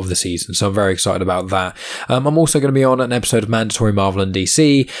half of the season. So I'm very excited about that. I'm also going to be on an episode of Mandatory Marvel and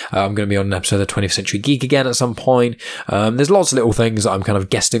DC. I'm going to be on an episode of 20th Century Geek again at some point. There's lots of little things that I'm kind of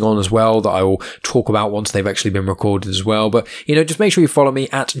guesting on as well that I will talk about once they've actually been recorded as well. But, just make sure you follow me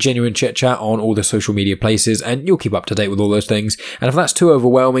at Genuine Chit Chat on all the social media places, and you'll keep up to date with all those things. And if that's too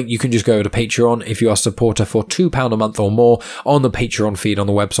overwhelming, you can just go to Patreon if you are a supporter for £2 a month or more on the Patreon feed on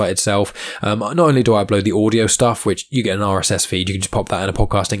the website itself. Not only do I upload the audio stuff, which you get an RSS feed, you can just pop that in a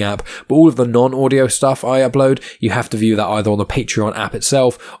podcasting app, but all of the non-audio stuff I upload, you have to view that either on the Patreon app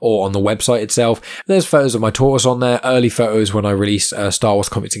itself or on the website itself. There's photos of my tortoise on there, early photos when I release Star Wars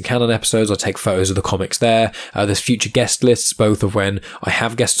Comics in Canon episodes, I take photos of the comics there. There's future guest lists, both of when I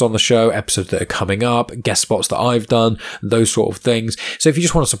have guests on the show, episodes that are coming up, guest spots that I've done, those sort of things. So if you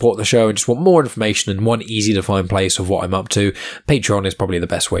just want to support the show and just want more information in one easy to find place of what I'm up to, Patreon is probably the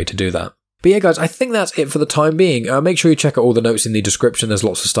best way to do that. But yeah, guys, I think that's it for the time being. Make sure you check out all the notes in the description. There's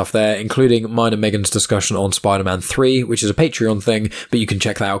lots of stuff there, including mine and Megan's discussion on Spider-Man 3, which is a Patreon thing, but you can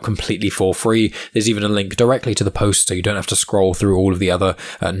check that out completely for free. There's even a link directly to the post, so you don't have to scroll through all of the other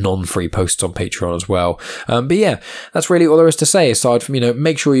non-free posts on Patreon as well. But yeah, that's really all there is to say, aside from,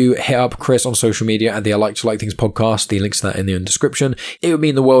 make sure you hit up Chris on social media at the I Like to Like Things podcast. The links to that in the description. It would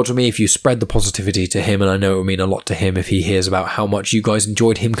mean the world to me if you spread the positivity to him, and I know it would mean a lot to him if he hears about how much you guys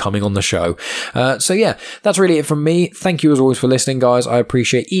enjoyed him coming on the show. So yeah, that's really it from me. Thank you as always for listening, guys. I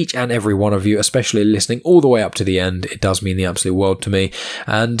appreciate each and every one of you, especially listening all the way up to the end. It does mean the absolute world to me.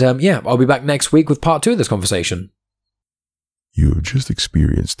 And yeah, I'll be back next week with part 2 of this conversation. You have just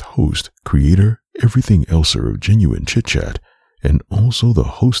experienced host, creator, everything elser of Genuine Chit Chat, and also the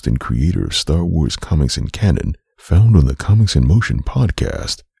host and creator of Star Wars Comics in Canon, found on the Comics in Motion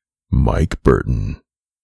podcast, Mike Burton.